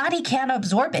your body can't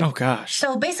absorb it. Oh gosh.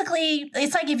 So basically,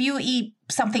 it's like if you eat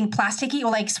something plasticky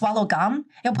or like swallow gum,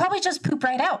 you'll probably just poop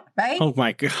right out, right? Oh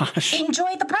my gosh.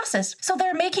 Enjoy the process. So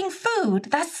they're making food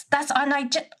that's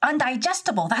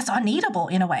undigestible, that's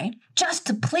uneatable in a way, just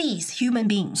to please human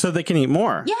beings. So they can eat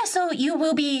more. Yeah, so you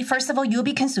will be, first of all, you'll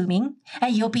be consuming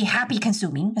and you'll be happy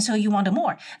consuming, and so you want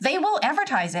more. They will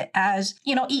advertise it as,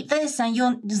 eat this and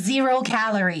you'll 0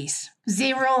 calories.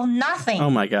 0, nothing. Oh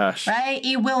my gosh. Right?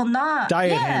 It will not.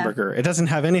 Diet hamburger. It doesn't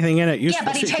have anything in it useful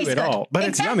but it to tastes you at good. all. But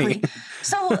Exactly. It's yummy.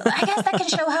 So I guess that can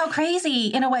show how crazy,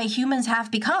 in a way, humans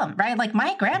have become, right? Like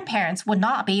my grandparents would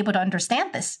not be able to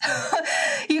understand this,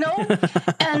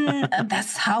 And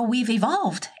that's how we've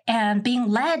evolved. And being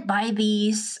led by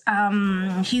these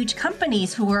huge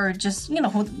companies who are just,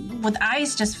 with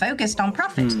eyes just focused on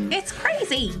profit. It's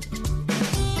crazy.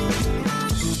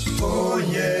 Oh,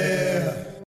 yeah.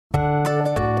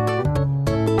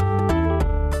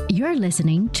 You're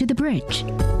listening to The Bridge.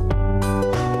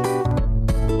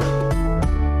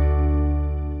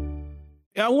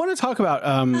 I want to talk about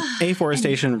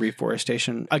afforestation,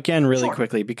 reforestation again really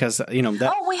quickly because that.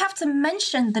 Oh, we have to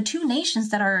mention the 2 nations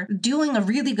that are doing a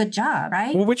really good job,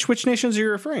 right? Well, which nations are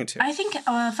you referring to? I think,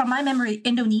 from my memory,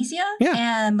 Indonesia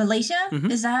and Malaysia.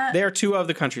 Is that? They are 2 of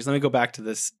the countries. Let me go back to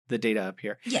the data up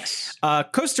here. Yes.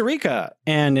 Costa Rica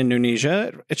and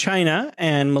Indonesia, China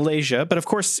and Malaysia. But of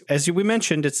course, as we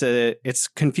mentioned, it's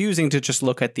confusing to just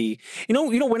look at the.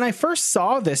 When I first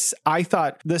saw this, I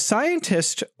thought the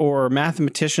scientist or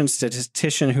mathematician,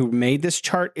 statistician who made this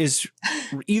chart is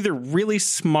either really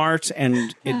smart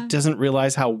and it doesn't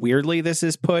realize how weirdly this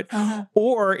is put,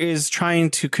 or is trying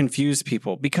to confuse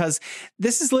people, because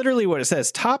this is literally what it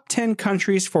says: top 10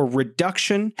 countries for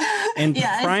reduction in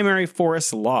primary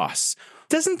forest loss.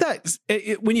 Doesn't that,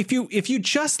 if you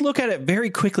just look at it very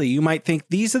quickly, you might think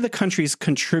these are the countries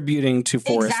contributing to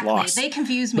forest loss. They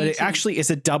confuse me But it actually is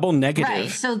a double negative. Right,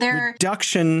 so they're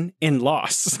reduction in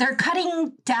loss. They're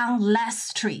cutting down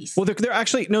less trees. Well, they're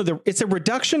actually, no, it's a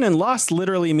reduction in loss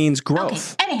literally means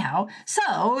growth. Okay, anyhow,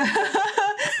 so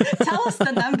tell us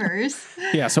the numbers.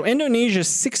 Yeah, so Indonesia's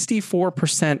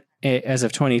 64% as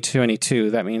of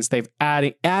 2022. That means they've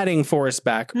adding forests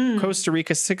back. Costa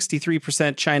Rica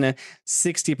 63%, China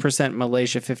 60%,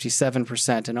 Malaysia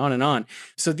 57%, and on and on.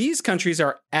 So these countries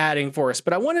are adding forests.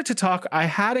 But I wanted to talk. I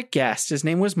had a guest. His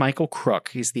name was Michael Crook.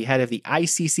 He's the head of the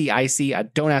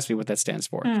ICCIC. Don't ask me what that stands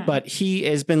for. But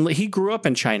he grew up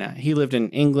in China. He lived in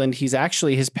England.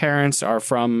 His parents are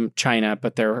from China,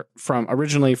 but they're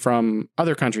originally from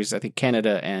other countries. I think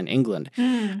Canada and England.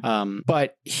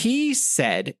 But he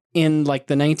said in like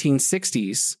the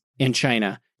 1960s in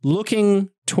China, looking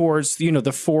towards,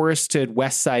 the forested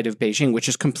west side of Beijing, which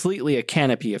is completely a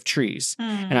canopy of trees.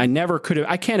 And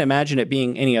I can't imagine it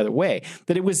being any other way,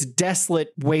 that it was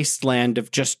desolate wasteland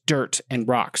of just dirt and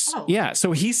rocks. Oh. Yeah.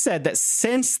 So he said that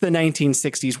since the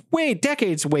 1960s,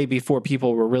 decades way before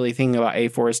people were really thinking about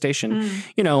afforestation,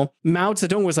 Mao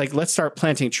Zedong was like, let's start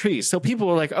planting trees. So people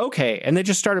were like, okay. And they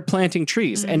just started planting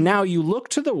trees. And now you look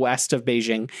to the west of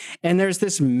Beijing and there's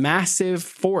this massive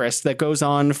forest that goes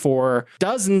on for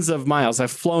dozens of miles.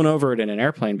 I've flown over it in an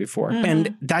airplane before,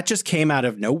 and that just came out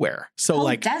of nowhere. So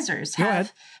whole deserts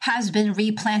has been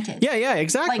replanted. Yeah,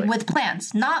 exactly. Like with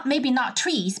plants, maybe not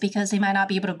trees because they might not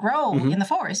be able to grow in the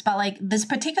forest, but like this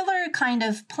particular kind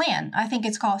of plant, I think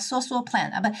it's called soso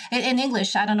plant, but in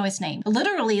English, I don't know its name.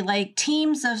 Literally like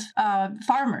teams of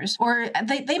farmers, or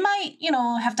they might,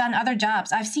 have done other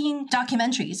jobs. I've seen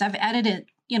documentaries. I've edited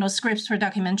scripts for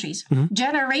documentaries,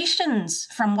 generations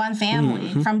from one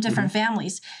family, from different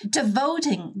families,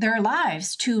 devoting their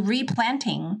lives to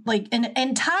replanting like an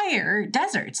entire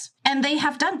deserts. And they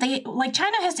have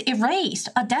China has erased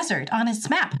a desert on its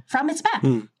map, from its map.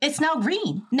 It's now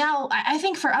green. Now, I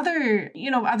think for other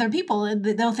people,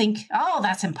 they'll think, oh,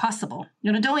 that's impossible.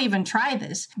 Don't even try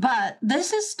this. But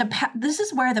this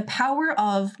is where the power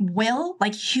of will,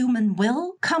 like human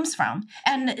will, comes from.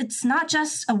 And it's not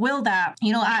just a will that,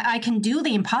 I can do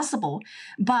the impossible,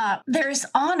 but there's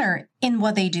honor in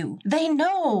what they do. They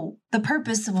know the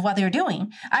purpose of what they're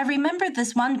doing. I remember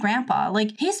this one grandpa,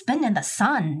 like he's been in the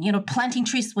sun, planting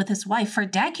trees with his wife for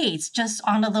decades just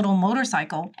on a little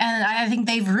motorcycle. And I think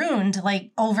they've ruined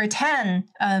like over 10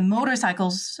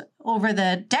 motorcycles over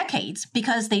the decades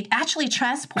because they actually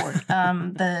transport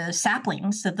the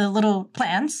saplings, the little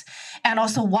plants, and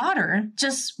also water,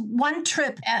 just one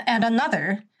trip and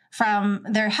another from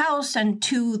their house and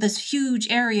to this huge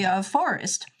area of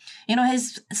forest.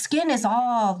 His skin is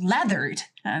all leathered,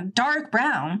 dark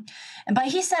brown. But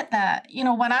he said that,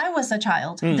 when I was a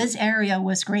child, this area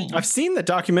was green. I've seen the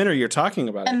documentary you're talking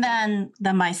about. And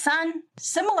then my son,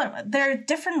 similar, there are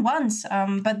different ones,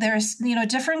 but there's,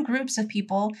 different groups of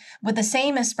people with the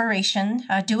same inspiration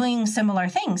doing similar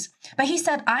things. But he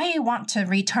said, I want to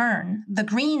return the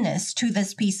greenness to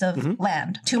this piece of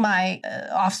land, to my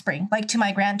offspring, like to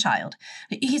my grandchild.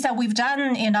 He said, we've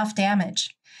done enough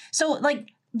damage. So like,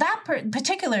 that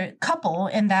particular couple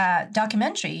in that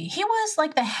documentary, he was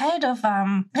like the head of,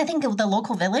 I think of the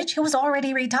local village. He was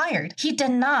already retired. He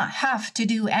did not have to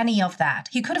do any of that.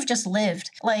 He could have just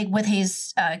lived like with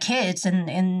his kids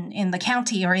in the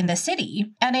county or in the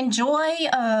city and enjoy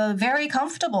a very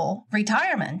comfortable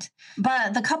retirement.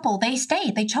 But the couple, they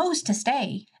chose to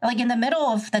stay like in the middle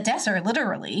of the desert,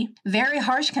 literally, very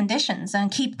harsh conditions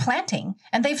and keep planting.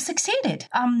 And they've succeeded.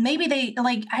 Maybe they,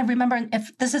 like, I remember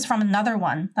if this is from another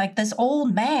one, like this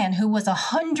old man who was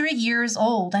 100 years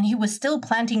old and he was still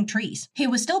planting trees. He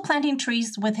was still planting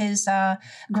trees with his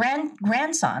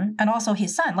grandson and also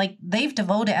his son. Like they've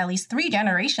devoted at least 3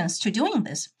 generations to doing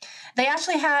this. They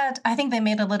actually had, I think they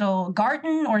made a little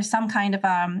garden or some kind of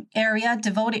area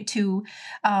devoted to,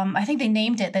 I think they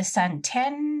named it the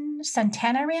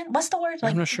centenarian. What's the word?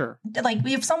 Like, I'm not sure. Like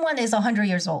if someone is 100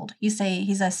 years old, you say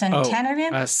he's a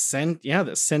centenarian.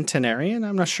 The centenarian.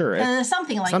 I'm not sure.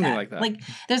 Something like that. Like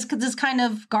there's this kind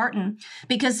of garden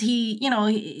because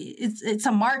it's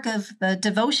a mark of the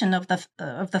devotion of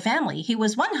the family. He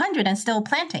was 100 and still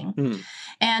planting,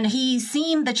 and he's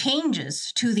seen the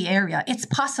changes to the area. It's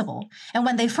possible. And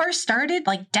when they first started,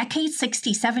 like decades,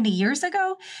 60, 70 years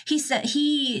ago, he said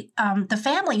the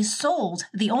family sold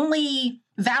the only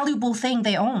valuable thing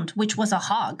they owned, which was a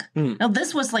hog. Now,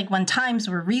 this was like when times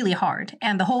were really hard,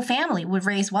 and the whole family would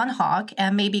raise one hog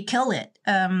and maybe kill it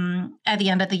at the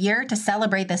end of the year to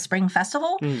celebrate the spring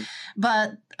festival.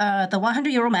 But the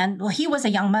 100-year-old man, well, he was a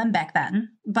young man back then,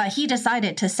 but he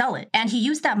decided to sell it. And he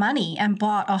used that money and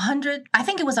bought 100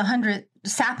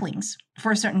 saplings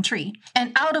for a certain tree.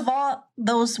 And out of all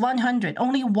those 100,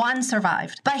 only one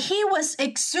survived. But he was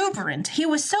exuberant. He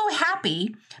was so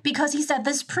happy because he said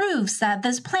this proves that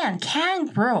this plant can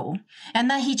grow. And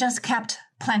then he just kept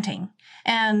planting.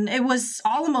 And it was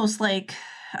almost like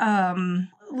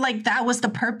that was the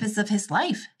purpose of his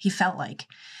life, he felt like.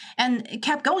 And it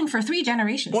kept going for 3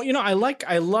 generations. Well,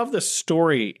 I love the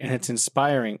story and it's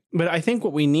inspiring. But I think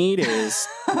what we need is,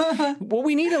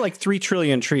 like 3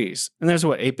 trillion trees. And there's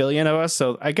 8 billion of us.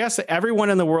 So I guess everyone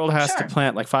in the world has to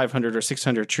plant like 500 or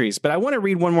 600 trees. But I want to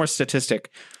read one more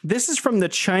statistic. This is from the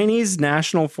Chinese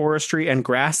National Forestry and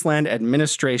Grassland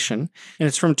Administration, and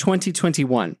it's from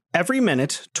 2021. Every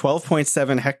minute,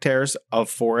 12.7 hectares of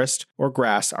forest or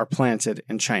grass are planted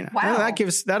in China. Wow.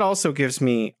 That also gives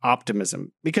me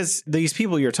optimism because these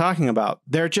people you're talking about,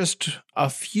 they're just a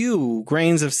few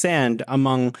grains of sand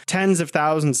among tens of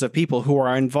thousands of people who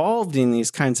are involved in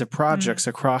these kinds of projects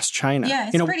across China. Yeah,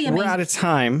 it's pretty amazing. We're out of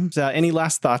time. Any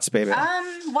last thoughts, baby?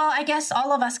 Well, I guess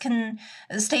all of us can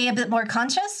stay a bit more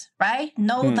conscious, right?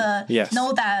 Know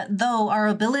that though our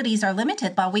abilities are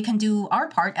limited, but we can do our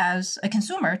part as a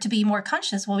consumer to be more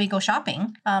conscious when we go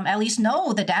shopping. At least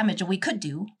know the damage we could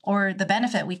do or the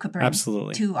benefit we could bring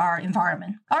to our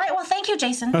environment. All right. Well, thank you,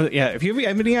 Jason. If you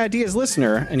have any ideas,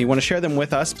 listener, and you want to share them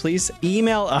with us, please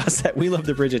email us at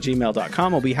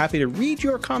welovethebridge@gmail.com. We'll be happy to read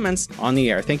your comments on the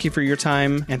air. Thank you for your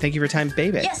time, and thank you for your time,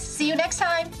 baby. Yes. See you next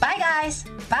time. Bye, guys.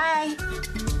 Bye.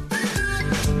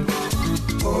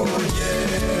 Oh,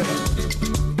 yeah.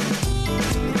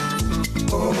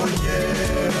 Oh,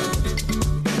 yeah.